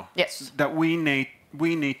right now. Yes. That we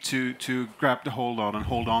need to grab the hold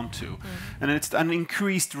on to. And it's an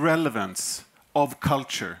increased relevance of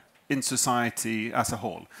culture in society as a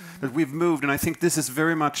whole. That we've moved, and I think this is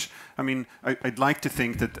very much, I mean, I'd like to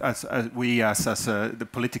think that as the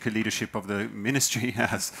political leadership of the ministry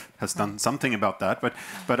has done something about that,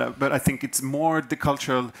 but I think it's more the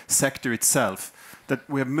cultural sector itself, that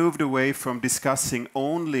we have moved away from discussing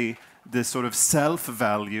only the sort of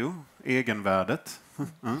self-value, egenvärdet,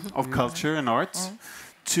 of culture and arts,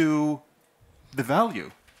 to the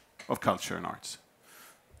value of culture and arts.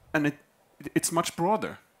 And it's much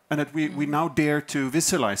broader. And that we now dare to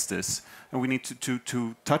visualize this, and we need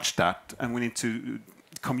to touch that, and we need to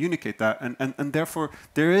communicate that, and therefore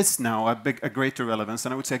there is now a greater relevance,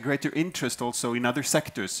 and I would say a greater interest also in other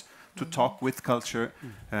sectors to talk with culture,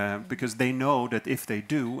 because they know that if they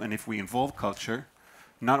do, and if we involve culture,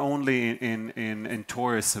 not only in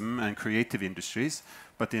tourism and creative industries,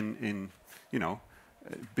 but in you know,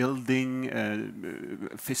 building,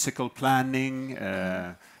 physical planning,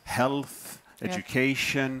 health,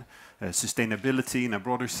 education, sustainability in a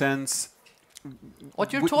broader sense.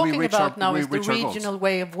 What you're talking about now is the regional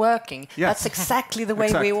way of working. Yes. That's exactly the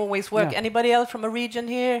way we always work. Yeah. Anybody else from a region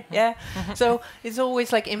here? Yeah. So it's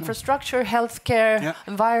always like infrastructure, healthcare,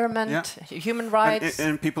 environment, human rights.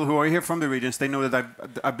 And people who are here from the regions, they know that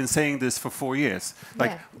I've been saying this for 4 years.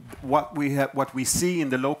 Like what we see in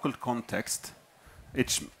the local context,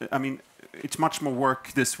 it's much more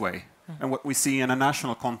work this way. And what we see in a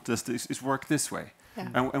national context is work this way.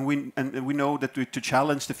 Yeah. And we know that to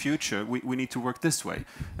challenge the future, we need to work this way.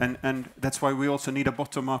 And that's why we also need a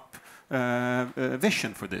bottom-up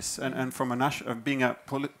vision for this. And from being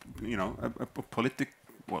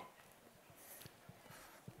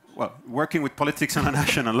working with politics on a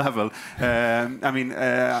national level,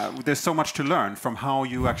 there's so much to learn from how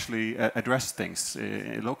you actually address things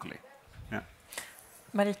locally. Yeah.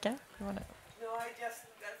 Marika, you want to?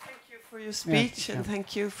 For your speech, and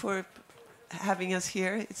thank you for having us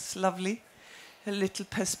here. It's lovely, a little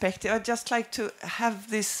perspective. I'd just like to have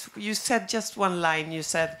this. You said just one line. You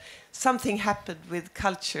said something happened with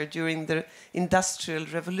culture during the Industrial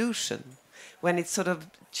Revolution, when it sort of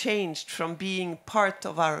changed from being part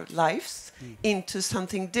of our lives into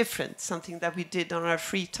something different, something that we did on our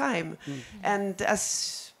free time. And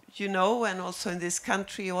as you know, and also in this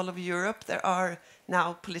country, all of Europe, there are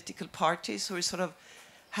now political parties who are sort of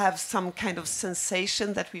have some kind of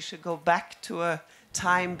sensation that we should go back to a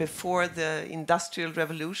time before the Industrial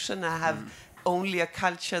Revolution and have only a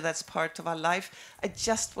culture that's part of our life. I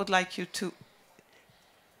just would like you to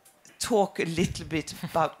talk a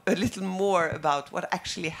little more about what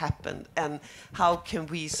actually happened, and how can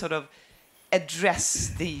we sort of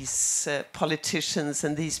address these politicians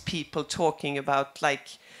and these people talking about,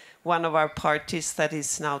 like, one of our parties that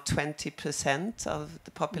is now 20% of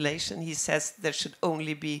the population. He says there should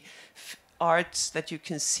only be arts that you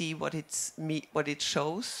can see what it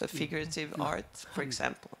shows, a figurative art, for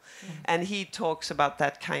example. And he talks about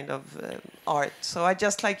that kind of art. So I'd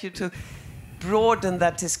just like you to broaden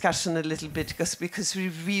that discussion a little bit, because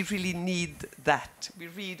we really need that. We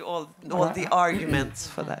read all the arguments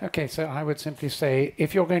for that. Okay, so I would simply say,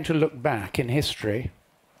 if you're going to look back in history,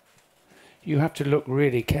 you have to look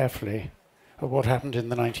really carefully at what happened in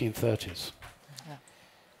the 1930s. Yeah.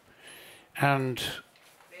 And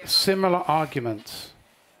similar arguments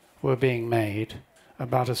were being made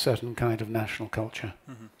about a certain kind of national culture.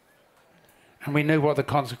 And we know what the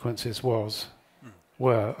consequences were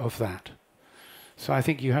of that. So I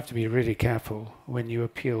think you have to be really careful when you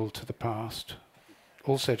appeal to the past.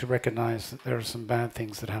 Also to recognize that there are some bad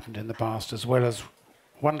things that happened in the past as well as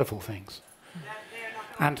wonderful things.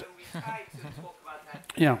 And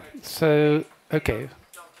yeah, so, okay,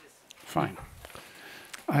 fine.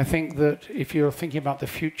 I think that if you're thinking about the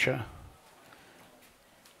future,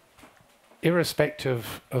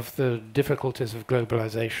 irrespective of the difficulties of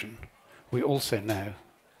globalization, we also know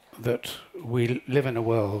that we live in a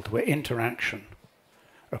world where interaction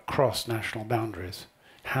across national boundaries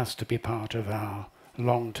has to be part of our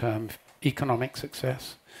long-term economic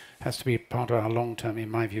success, has to be part of our long-term, in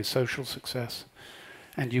my view, social success.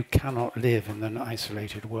 And you cannot live in an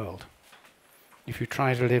isolated world. If you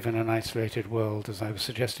try to live in an isolated world, as I was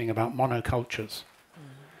suggesting about monocultures,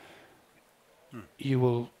 you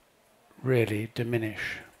will really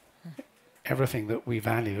diminish everything that we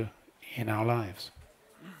value in our lives.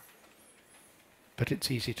 But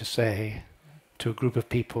it's easy to say to a group of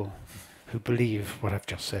people who believe what I've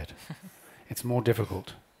just said. It's more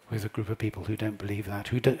difficult with a group of people who don't believe that,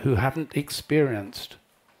 who haven't experienced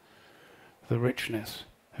the richness,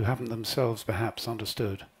 who haven't themselves perhaps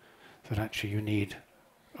understood that actually you need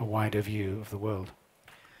a wider view of the world.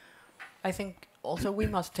 I think also we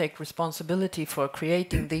must take responsibility for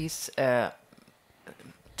creating these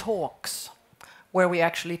talks where we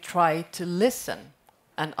actually try to listen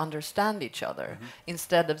and understand each other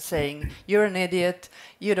instead of saying, you're an idiot,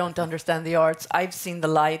 you don't understand the arts, I've seen the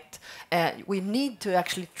light. We need to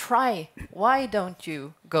actually try. Why don't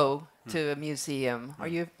you go to a museum? Are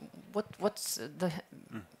you? What's the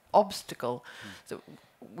obstacle? So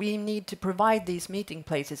we need to provide these meeting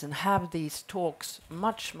places and have these talks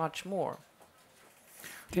much, much more.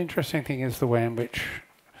 The interesting thing is the way in which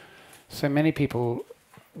so many people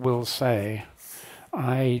will say,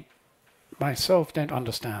 I myself don't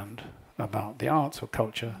understand about the arts or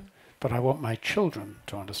culture, but I want my children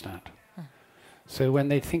to understand. So when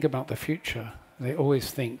they think about the future, they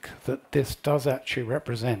always think that this does actually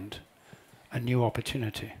represent a new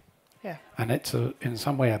opportunity. Yeah. And it's in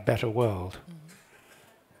some way a better world.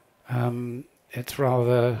 It's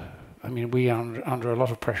rather, I mean, we are under a lot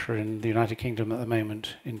of pressure in the United Kingdom at the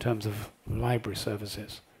moment in terms of library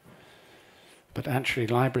services. But actually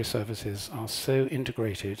library services are so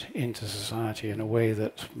integrated into society in a way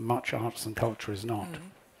that much arts and culture is not.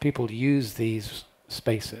 People use these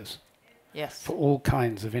spaces for all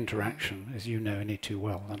kinds of interaction, as you know only too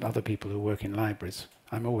well, and other people who work in libraries.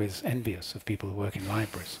 I'm always envious of people who work in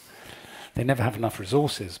libraries. They never have enough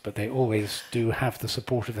resources, but they always do have the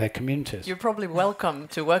support of their communities. You're probably welcome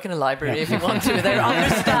to work in a library if you want to. They're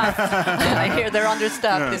understaffed. I hear they're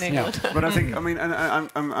understaffed in England. But I think, I mean, and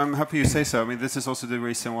I'm happy you say so. I mean, this is also the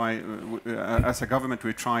reason why, as a government,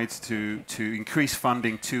 we tried to increase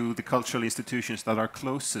funding to the cultural institutions that are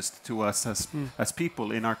closest to us as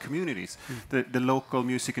people in our communities. The local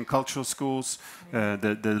music and cultural schools,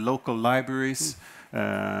 the local libraries.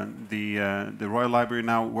 The Royal Library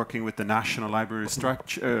now working with the National Library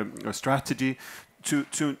strategy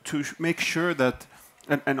to make sure that,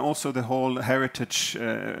 and also the whole heritage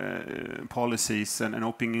policies and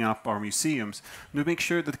opening up our museums, to make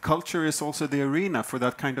sure that culture is also the arena for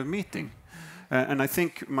that kind of meeting. And I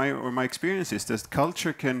think my experience is that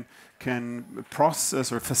culture can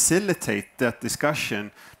process or facilitate that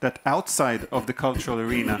discussion that outside of the cultural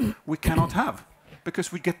arena we cannot have.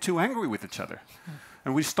 Because we get too angry with each other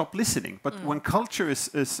and we stop listening. But when culture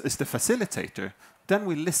is the facilitator, then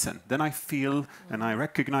we listen. Then I feel and I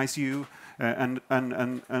recognize you. And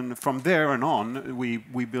from there on,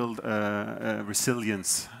 we build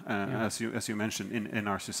resilience, as you mentioned, in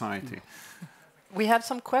our society. We have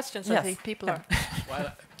some questions. I think people are...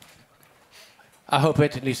 Well, I hope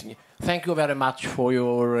it listening. Thank you very much for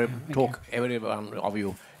your talk, every one of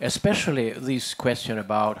you. Especially this question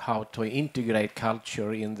about how to integrate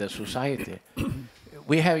culture in the society.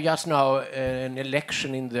 We have just now an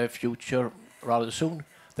election in the future rather soon.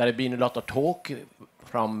 There have been a lot of talk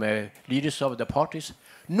from leaders of the parties.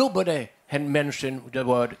 Nobody had mentioned the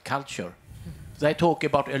word culture. They talk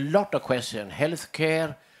about a lot of questions,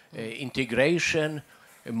 healthcare, integration,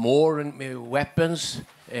 more weapons,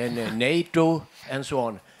 and NATO, and so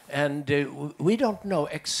on. And we don't know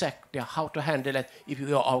exactly how to handle it if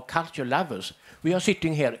we are our culture lovers. We are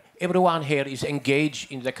sitting here. Everyone here is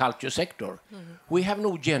engaged in the culture sector. We have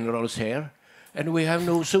no generals here, and we have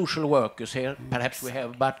no social workers here. Perhaps we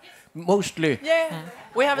have, but mostly... Yeah,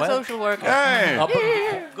 we have a social worker. Hey.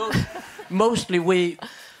 Mostly we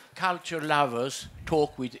culture lovers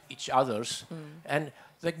talk with each others. And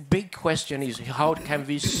the big question is how can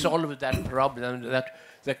we solve that problem that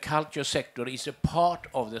the culture sector is a part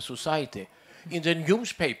of the society. In the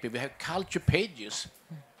newspaper, we have culture pages.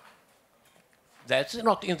 That's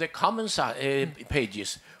not in the common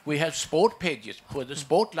pages. We have sport pages for the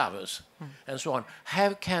sport lovers and so on.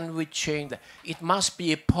 How can we change that? It must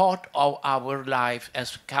be a part of our life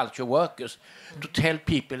as culture workers to tell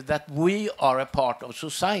people that we are a part of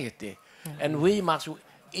society and we must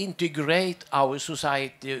integrate our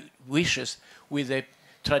society wishes with the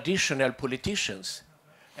traditional politicians.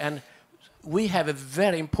 And we have a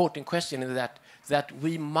very important question in that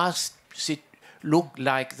we must look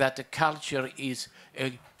like that the culture is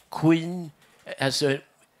a queen as a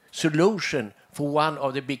solution for one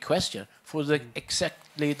of the big questions, for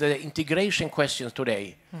exactly the integration questions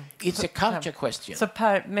today. It's a culture question. So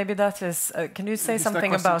Per, maybe that is, can you say Is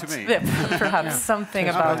something that about, question to me? perhaps something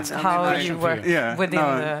about how you work within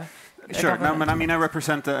the Sure. No, government? I mean, I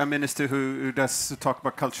represent a minister who does talk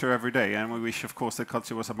about culture every day, and we wish, of course, that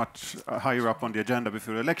culture was a much higher up on the agenda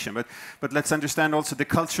before the election. But let's understand also the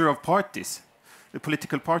culture of parties, the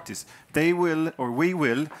political parties. They will, or we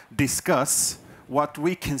will, discuss what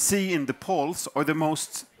we can see in the polls are the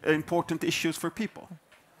most important issues for people.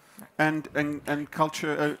 And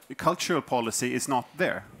cultural policy is not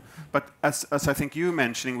there. But as I think you're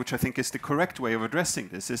mentioning, which I think is the correct way of addressing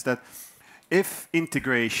this, is that if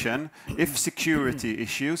integration, if security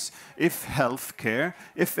issues, if healthcare,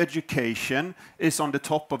 if education is on the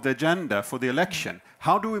top of the agenda for the election,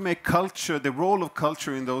 how do we make culture, the role of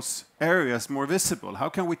culture in those areas more visible? How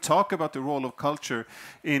can we talk about the role of culture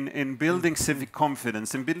in building civic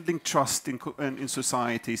confidence, in building trust in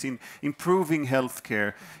societies, in improving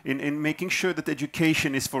healthcare, in making sure that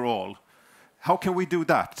education is for all? How can we do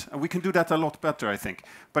that? And we can do that a lot better, I think.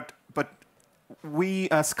 But we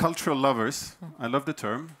as cultural lovers, I love the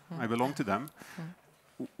term, I belong to them,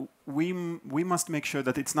 we must make sure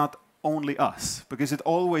that it's not only us, because it's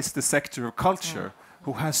always the sector of culture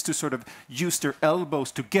who has to sort of use their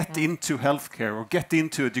elbows to get into healthcare or get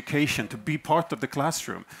into education, to be part of the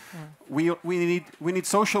classroom. We need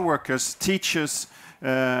social workers, teachers,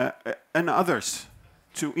 and others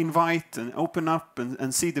to invite and open up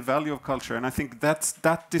and see the value of culture. And I think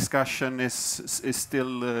that discussion is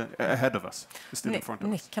still ahead of us, still in front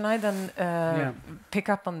of us. Can I then pick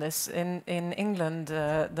up on this? In England,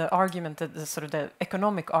 the argument, the sort of the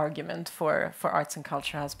economic argument for arts and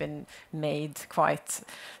culture has been made quite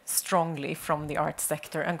strongly from the arts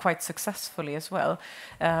sector and quite successfully as well.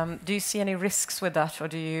 Do you see any risks with that, or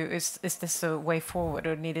is this a way forward,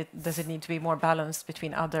 or does it need to be more balanced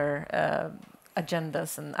between other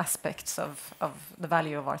agendas and aspects of the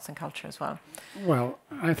value of arts and culture as well? Well,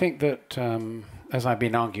 I think that, as I've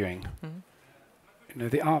been arguing,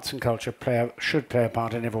 the arts and culture should play a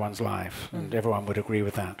part in everyone's life, and everyone would agree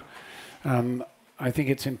with that. I think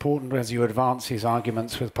it's important as you advance these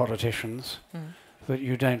arguments with politicians that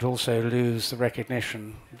you don't also lose the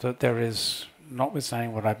recognition that there is,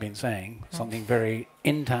 notwithstanding what I've been saying, something very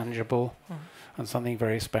intangible and something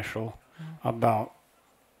very special about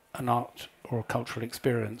an art or cultural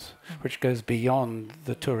experience, which goes beyond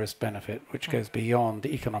the tourist benefit, which goes beyond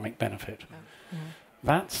the economic benefit.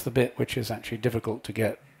 That's the bit which is actually difficult to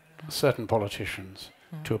get certain politicians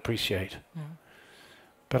to appreciate.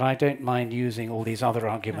 But I don't mind using all these other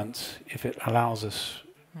arguments if it allows us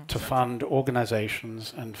to fund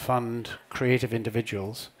organizations and fund creative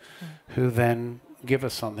individuals who then give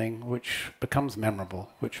us something which becomes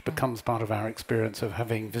memorable, which becomes part of our experience of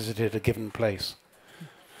having visited a given place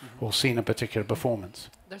or seen a particular performance.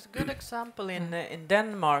 There's a good example in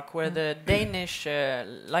Denmark where the Danish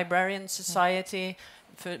Librarian Society,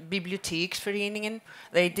 Biblioteksforeningen,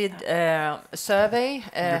 they did a survey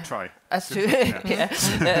as to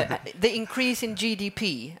the increase in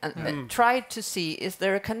GDP and tried to see, is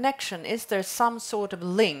there a connection, is there some sort of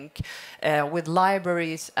link with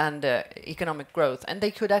libraries and economic growth? And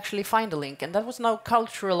they could actually find a link, and that was no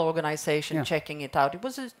cultural organization checking it out. It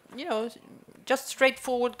was just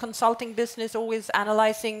straightforward consulting business, always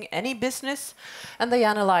analyzing any business, and they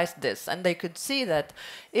analyzed this, and they could see that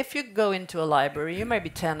if you go into a library, you may be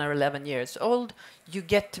 10 or 11 years old, you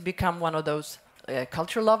get to become one of those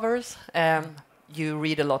culture lovers. You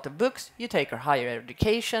read a lot of books, you take a higher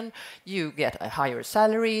education, you get a higher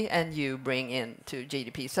salary, and you bring in to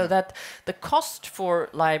GDP. So that the cost for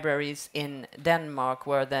libraries in Denmark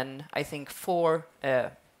were then, I think, 4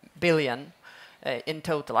 billion in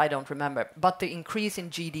total, I don't remember. But the increase in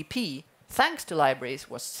GDP, thanks to libraries,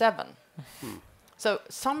 was 7. So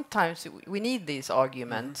sometimes we need these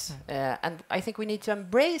arguments, and I think we need to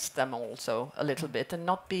embrace them also a little bit and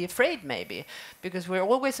not be afraid, maybe, because we're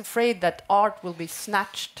always afraid that art will be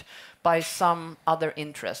snatched by some other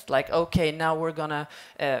interest. Like, okay, now we're gonna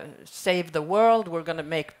save the world. We're gonna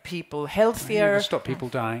make people healthier. Stop people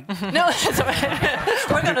dying. No,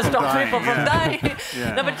 we're gonna stop people from dying.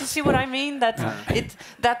 Yeah. No, but you see what I mean? That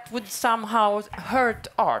that would somehow hurt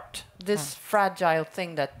art. This fragile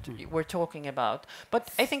thing that we're talking about. But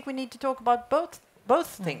I think we need to talk about both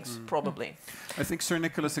things, probably. I think Sir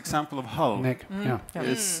Nicholas' example of Hull Nick,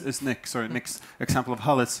 Nick's example of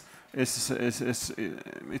Hull is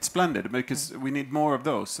it's splendid, because we need more of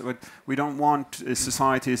those. We don't want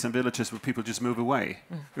societies and villages where people just move away.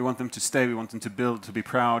 We want them to stay. We want them to build, to be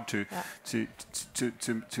proud, to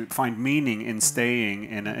find meaning in staying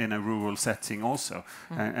in a rural setting also.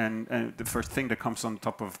 And the first thing that comes on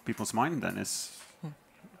top of people's mind then is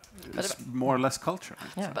more or less culture.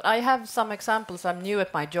 But I have some examples. I'm new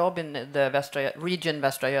at my job in the region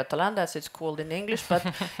Västra Götaland, as it's called in English, but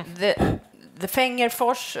the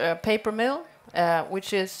Fengerfors paper mill,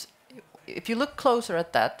 which is, if you look closer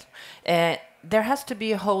at that, there has to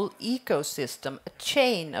be a whole ecosystem, a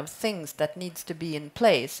chain of things that needs to be in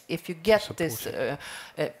place if you get this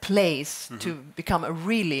place to become a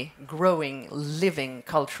really growing, living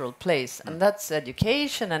cultural place. And that's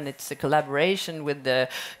education, and it's a collaboration with the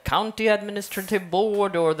county administrative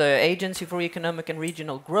board or the Agency for Economic and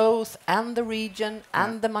Regional Growth and the region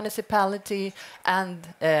and the municipality and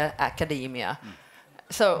academia.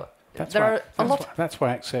 So that's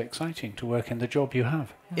why it's so exciting to work in the job you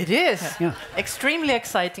have. It is extremely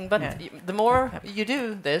exciting, but the more you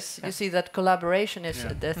do this, you see that collaboration is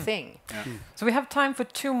the thing. So we have time for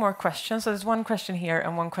 2 more questions. So there's one question here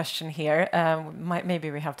and one question here. Maybe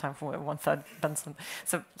we have time for one third, Benson.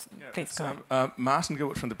 So please go on. Martin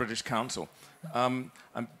Gilbert from the British Council. I'm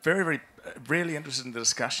really interested in the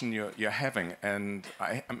discussion you're having, and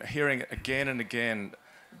I'm hearing again and again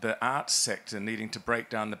the arts sector needing to break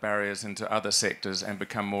down the barriers into other sectors and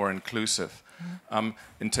become more inclusive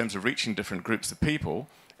in terms of reaching different groups of people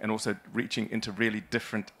and also reaching into really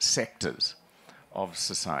different sectors of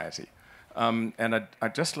society. And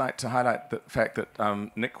I'd just like to highlight the fact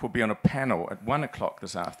that Nick will be on a panel at 1 o'clock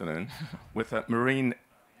this afternoon with a marine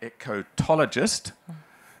ecotologist,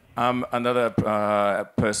 another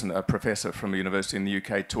person, a professor from a university in the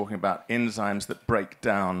UK, talking about enzymes that break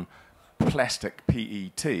down plastic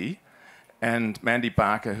PET, and Mandy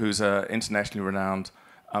Barker, who's an internationally renowned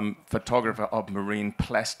photographer of marine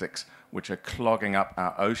plastics, which are clogging up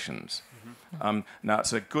our oceans. Now,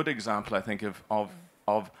 it's a good example, I think,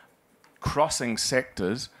 of crossing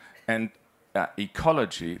sectors, and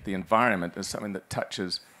ecology, the environment, is something that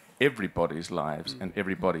touches everybody's lives and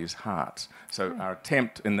everybody's hearts. So our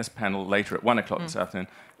attempt in this panel later at 1 o'clock this afternoon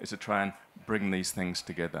is to try and bring these things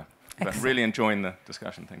together. But I'm really enjoying the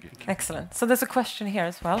discussion. Thank you. Excellent. So there's a question here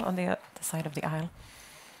as well on the side of the aisle.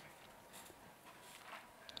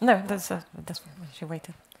 No, there's this one. She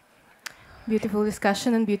waited. Beautiful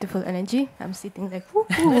discussion and beautiful energy. I'm sitting like, whoo.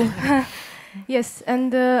 Yes,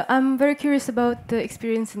 and I'm very curious about the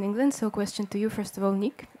experience in England. So question to you, first of all,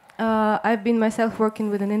 Nick. I've been myself working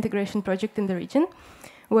with an integration project in the region,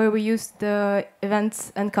 where we used the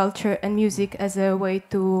events and culture and music as a way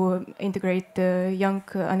to integrate the young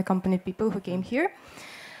unaccompanied people who came here.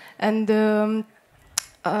 And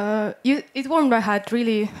it warmed my heart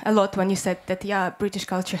really a lot when you said that, British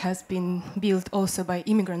culture has been built also by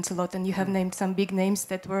immigrants a lot, and you have named some big names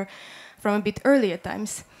that were from a bit earlier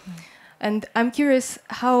times. And I'm curious,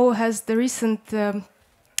 how has the recent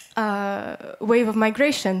wave of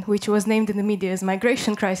migration, which was named in the media as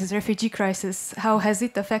migration crisis, refugee crisis, how has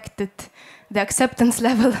it affected the acceptance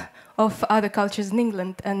level of other cultures in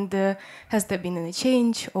England? And has there been any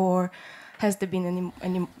change, or has there been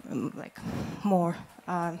any like more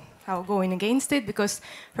how going against it? Because,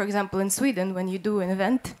 for example, in Sweden, when you do an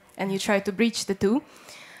event and you try to bridge the two,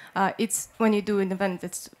 it's when you do an event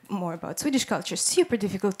that's more about Swedish culture, super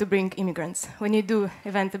difficult to bring immigrants. When you do an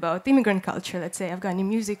event about immigrant culture, let's say Afghani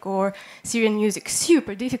music or Syrian music,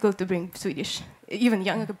 super difficult to bring Swedish, even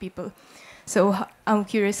younger people. So I'm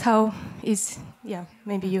curious, how is,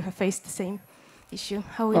 maybe you have faced the same issue.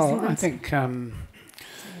 How is England? I think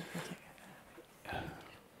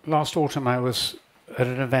last autumn I was at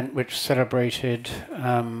an event which celebrated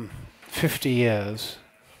 50 years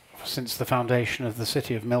since the foundation of the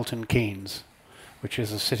city of Milton Keynes, which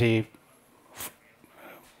is a city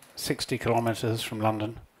 60 kilometres from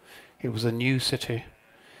London. It was a new city.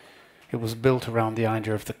 It was built around the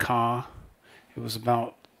idea of the car. It was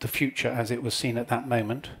about the future as it was seen at that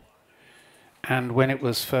moment. And when it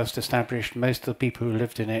was first established, most of the people who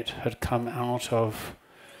lived in it had come out of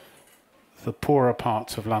the poorer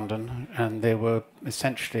parts of London, and they were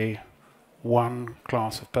essentially one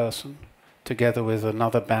class of person, together with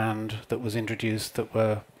another band that was introduced that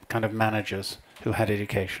were kind of managers who had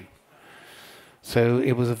education. So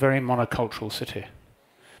it was a very monocultural city.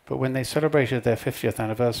 But when they celebrated their 50th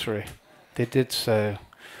anniversary, they did so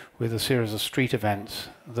with a series of street events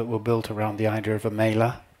that were built around the idea of a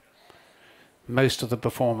mela. Most of the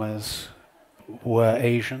performers were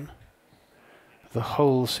Asian. The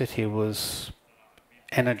whole city was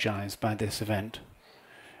energized by this event.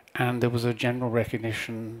 And there was a general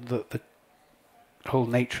recognition that the whole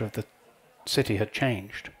nature of the city had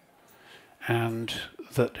changed, and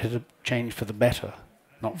that it had changed for the better,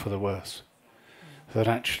 not for the worse. That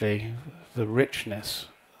actually the richness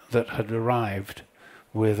that had arrived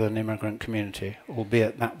with an immigrant community,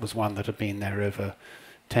 albeit that was one that had been there over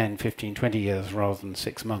 10, 15, 20 years rather than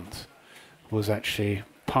 6 months, was actually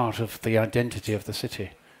part of the identity of the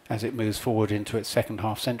city as it moves forward into its second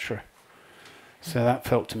half century. So that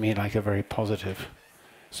felt to me like a very positive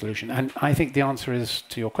solution. And I think the answer is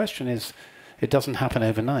to your question is it doesn't happen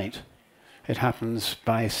overnight. It happens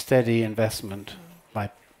by steady investment by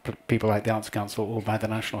people like the Arts Council or by the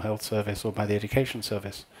National Health Service or by the Education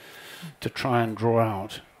Service to try and draw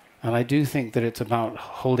out. And I do think that it's about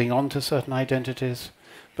holding on to certain identities,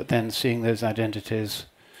 but then seeing those identities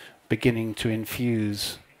beginning to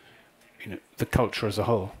infuse, the culture as a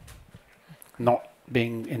whole, not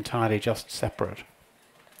being entirely just separate.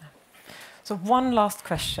 So one last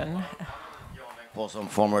question. I'm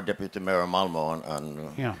former deputy mayor of Malmö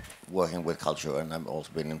and working with culture, and I've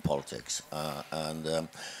also been in politics.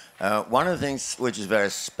 One of the things which is very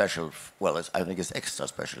special, I think it's extra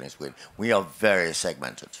special in Sweden, we are very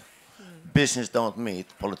segmented. Business don't meet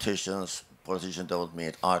politicians, politicians don't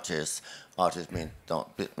meet artists, artists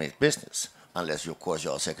don't meet business, unless of course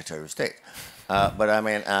you're Secretary of State. But I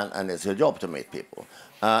mean, and it's your job to meet people.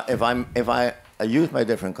 If I use my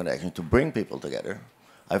different connections to bring people together,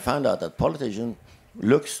 I found out that politicians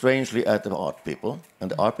look strangely at the art people, and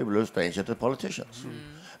the art people look strangely at the politicians.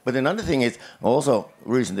 But another thing is also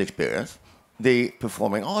recent experience, the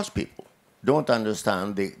performing arts people don't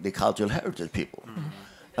understand the cultural heritage people.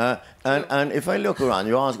 And if I look around,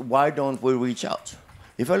 you ask, why don't we reach out?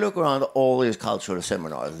 If I look around all these cultural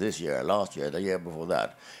seminars this year, last year, the year before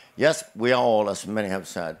that, yes, we are all, as many have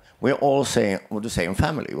said, we're all the same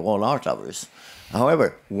family, we're all art lovers.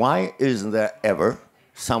 However, why isn't there ever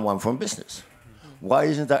someone from business? Why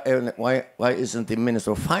isn't the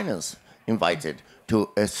Minister of Finance invited to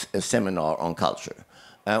a seminar on culture?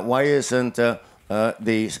 Why isn't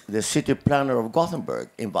the city planner of Gothenburg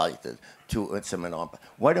invited to a seminar?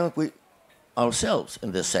 Why don't we ourselves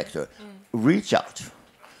in this sector reach out?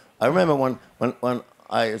 I remember when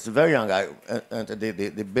I was a very young guy entered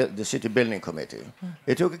the city building committee.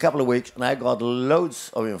 It took a couple of weeks, and I got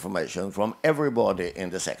loads of information from everybody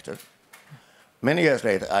in the sector. Many years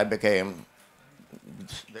later, I became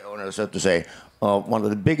the owner, so to say, of one of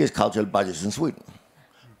the biggest cultural budgets in Sweden.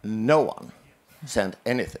 No one sent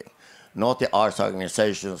anything. Not the arts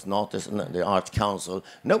organizations, not the Arts Council,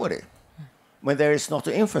 nobody. When there is not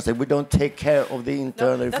the infrastructure, we don't take care of the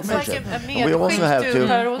internal information. That's like we also have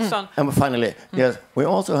to... And finally, yes, we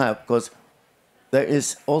also have, because there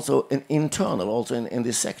is also an internal, also in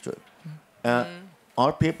this sector.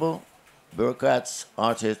 Art people, bureaucrats,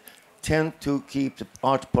 artists, tend to keep the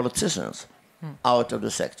art politicians out of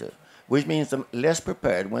the sector, which means they're less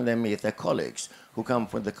prepared when they meet their colleagues who come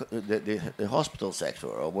from the hospital sector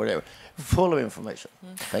or whatever, full of information.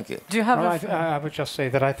 Thank you. Do you have? I would just say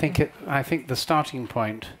that I think the starting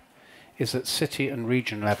point is at city and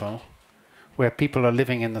region level, where people are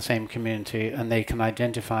living in the same community and they can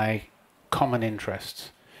identify common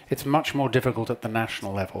interests. It's much more difficult at the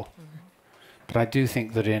national level, but I do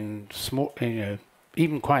think that in small,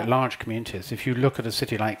 even quite large communities, if you look at a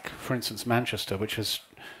city like, for instance, Manchester, which has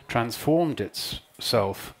transformed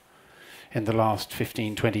itself in the last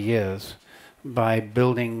 15, 20 years by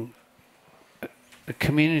building a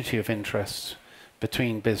community of interests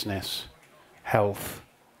between business, health,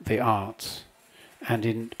 the arts,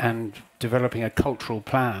 and developing a cultural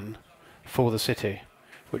plan for the city,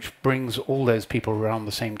 which brings all those people around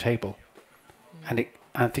the same table. And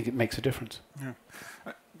I think it makes a difference. Yeah.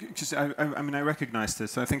 I mean, I recognize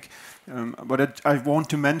this. I think what I want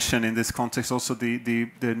to mention in this context also the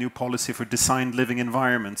new policy for designed living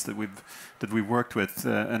environments that we've worked with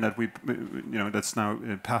and that that's now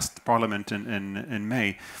passed Parliament in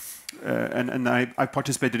May. and I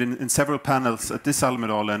participated in several panels at this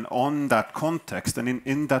Almedalen on that context and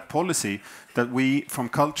in that policy that we from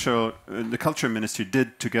the culture ministry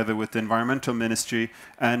did together with the environmental ministry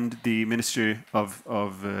and the Ministry of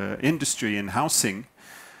Industry and Housing,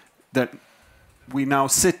 that we now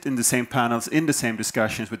sit in the same panels, in the same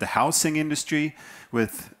discussions with the housing industry,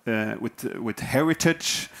 with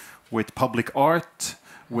heritage, with public art,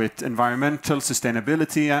 with environmental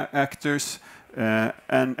sustainability actors,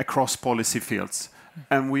 and across policy fields.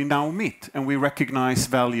 And we now meet and we recognize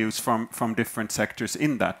values from different sectors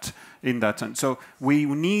in that. And so we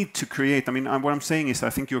need to create. I mean, what I'm saying is, I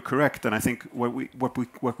think you're correct, and I think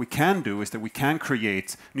what we can do is that we can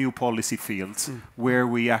create new policy fields where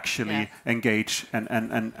we actually engage,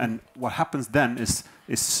 and what happens then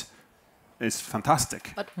is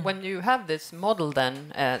fantastic. But when you have this model,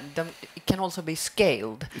 then it can also be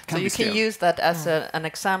scaled. So you can use that as an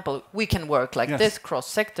example. We can work like this cross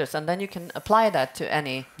sectors, and then you can apply that to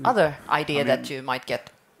any other idea that you might get.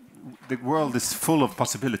 The world is full of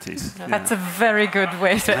possibilities. That's a very good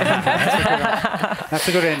way to end. That's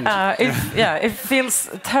a good end. It feels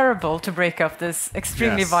terrible to break up this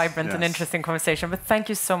extremely vibrant and interesting conversation, but thank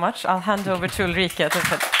you so much. I'll hand over to Ulrika.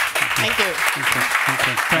 Thank you.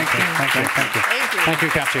 Thank you,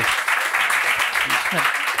 Katri.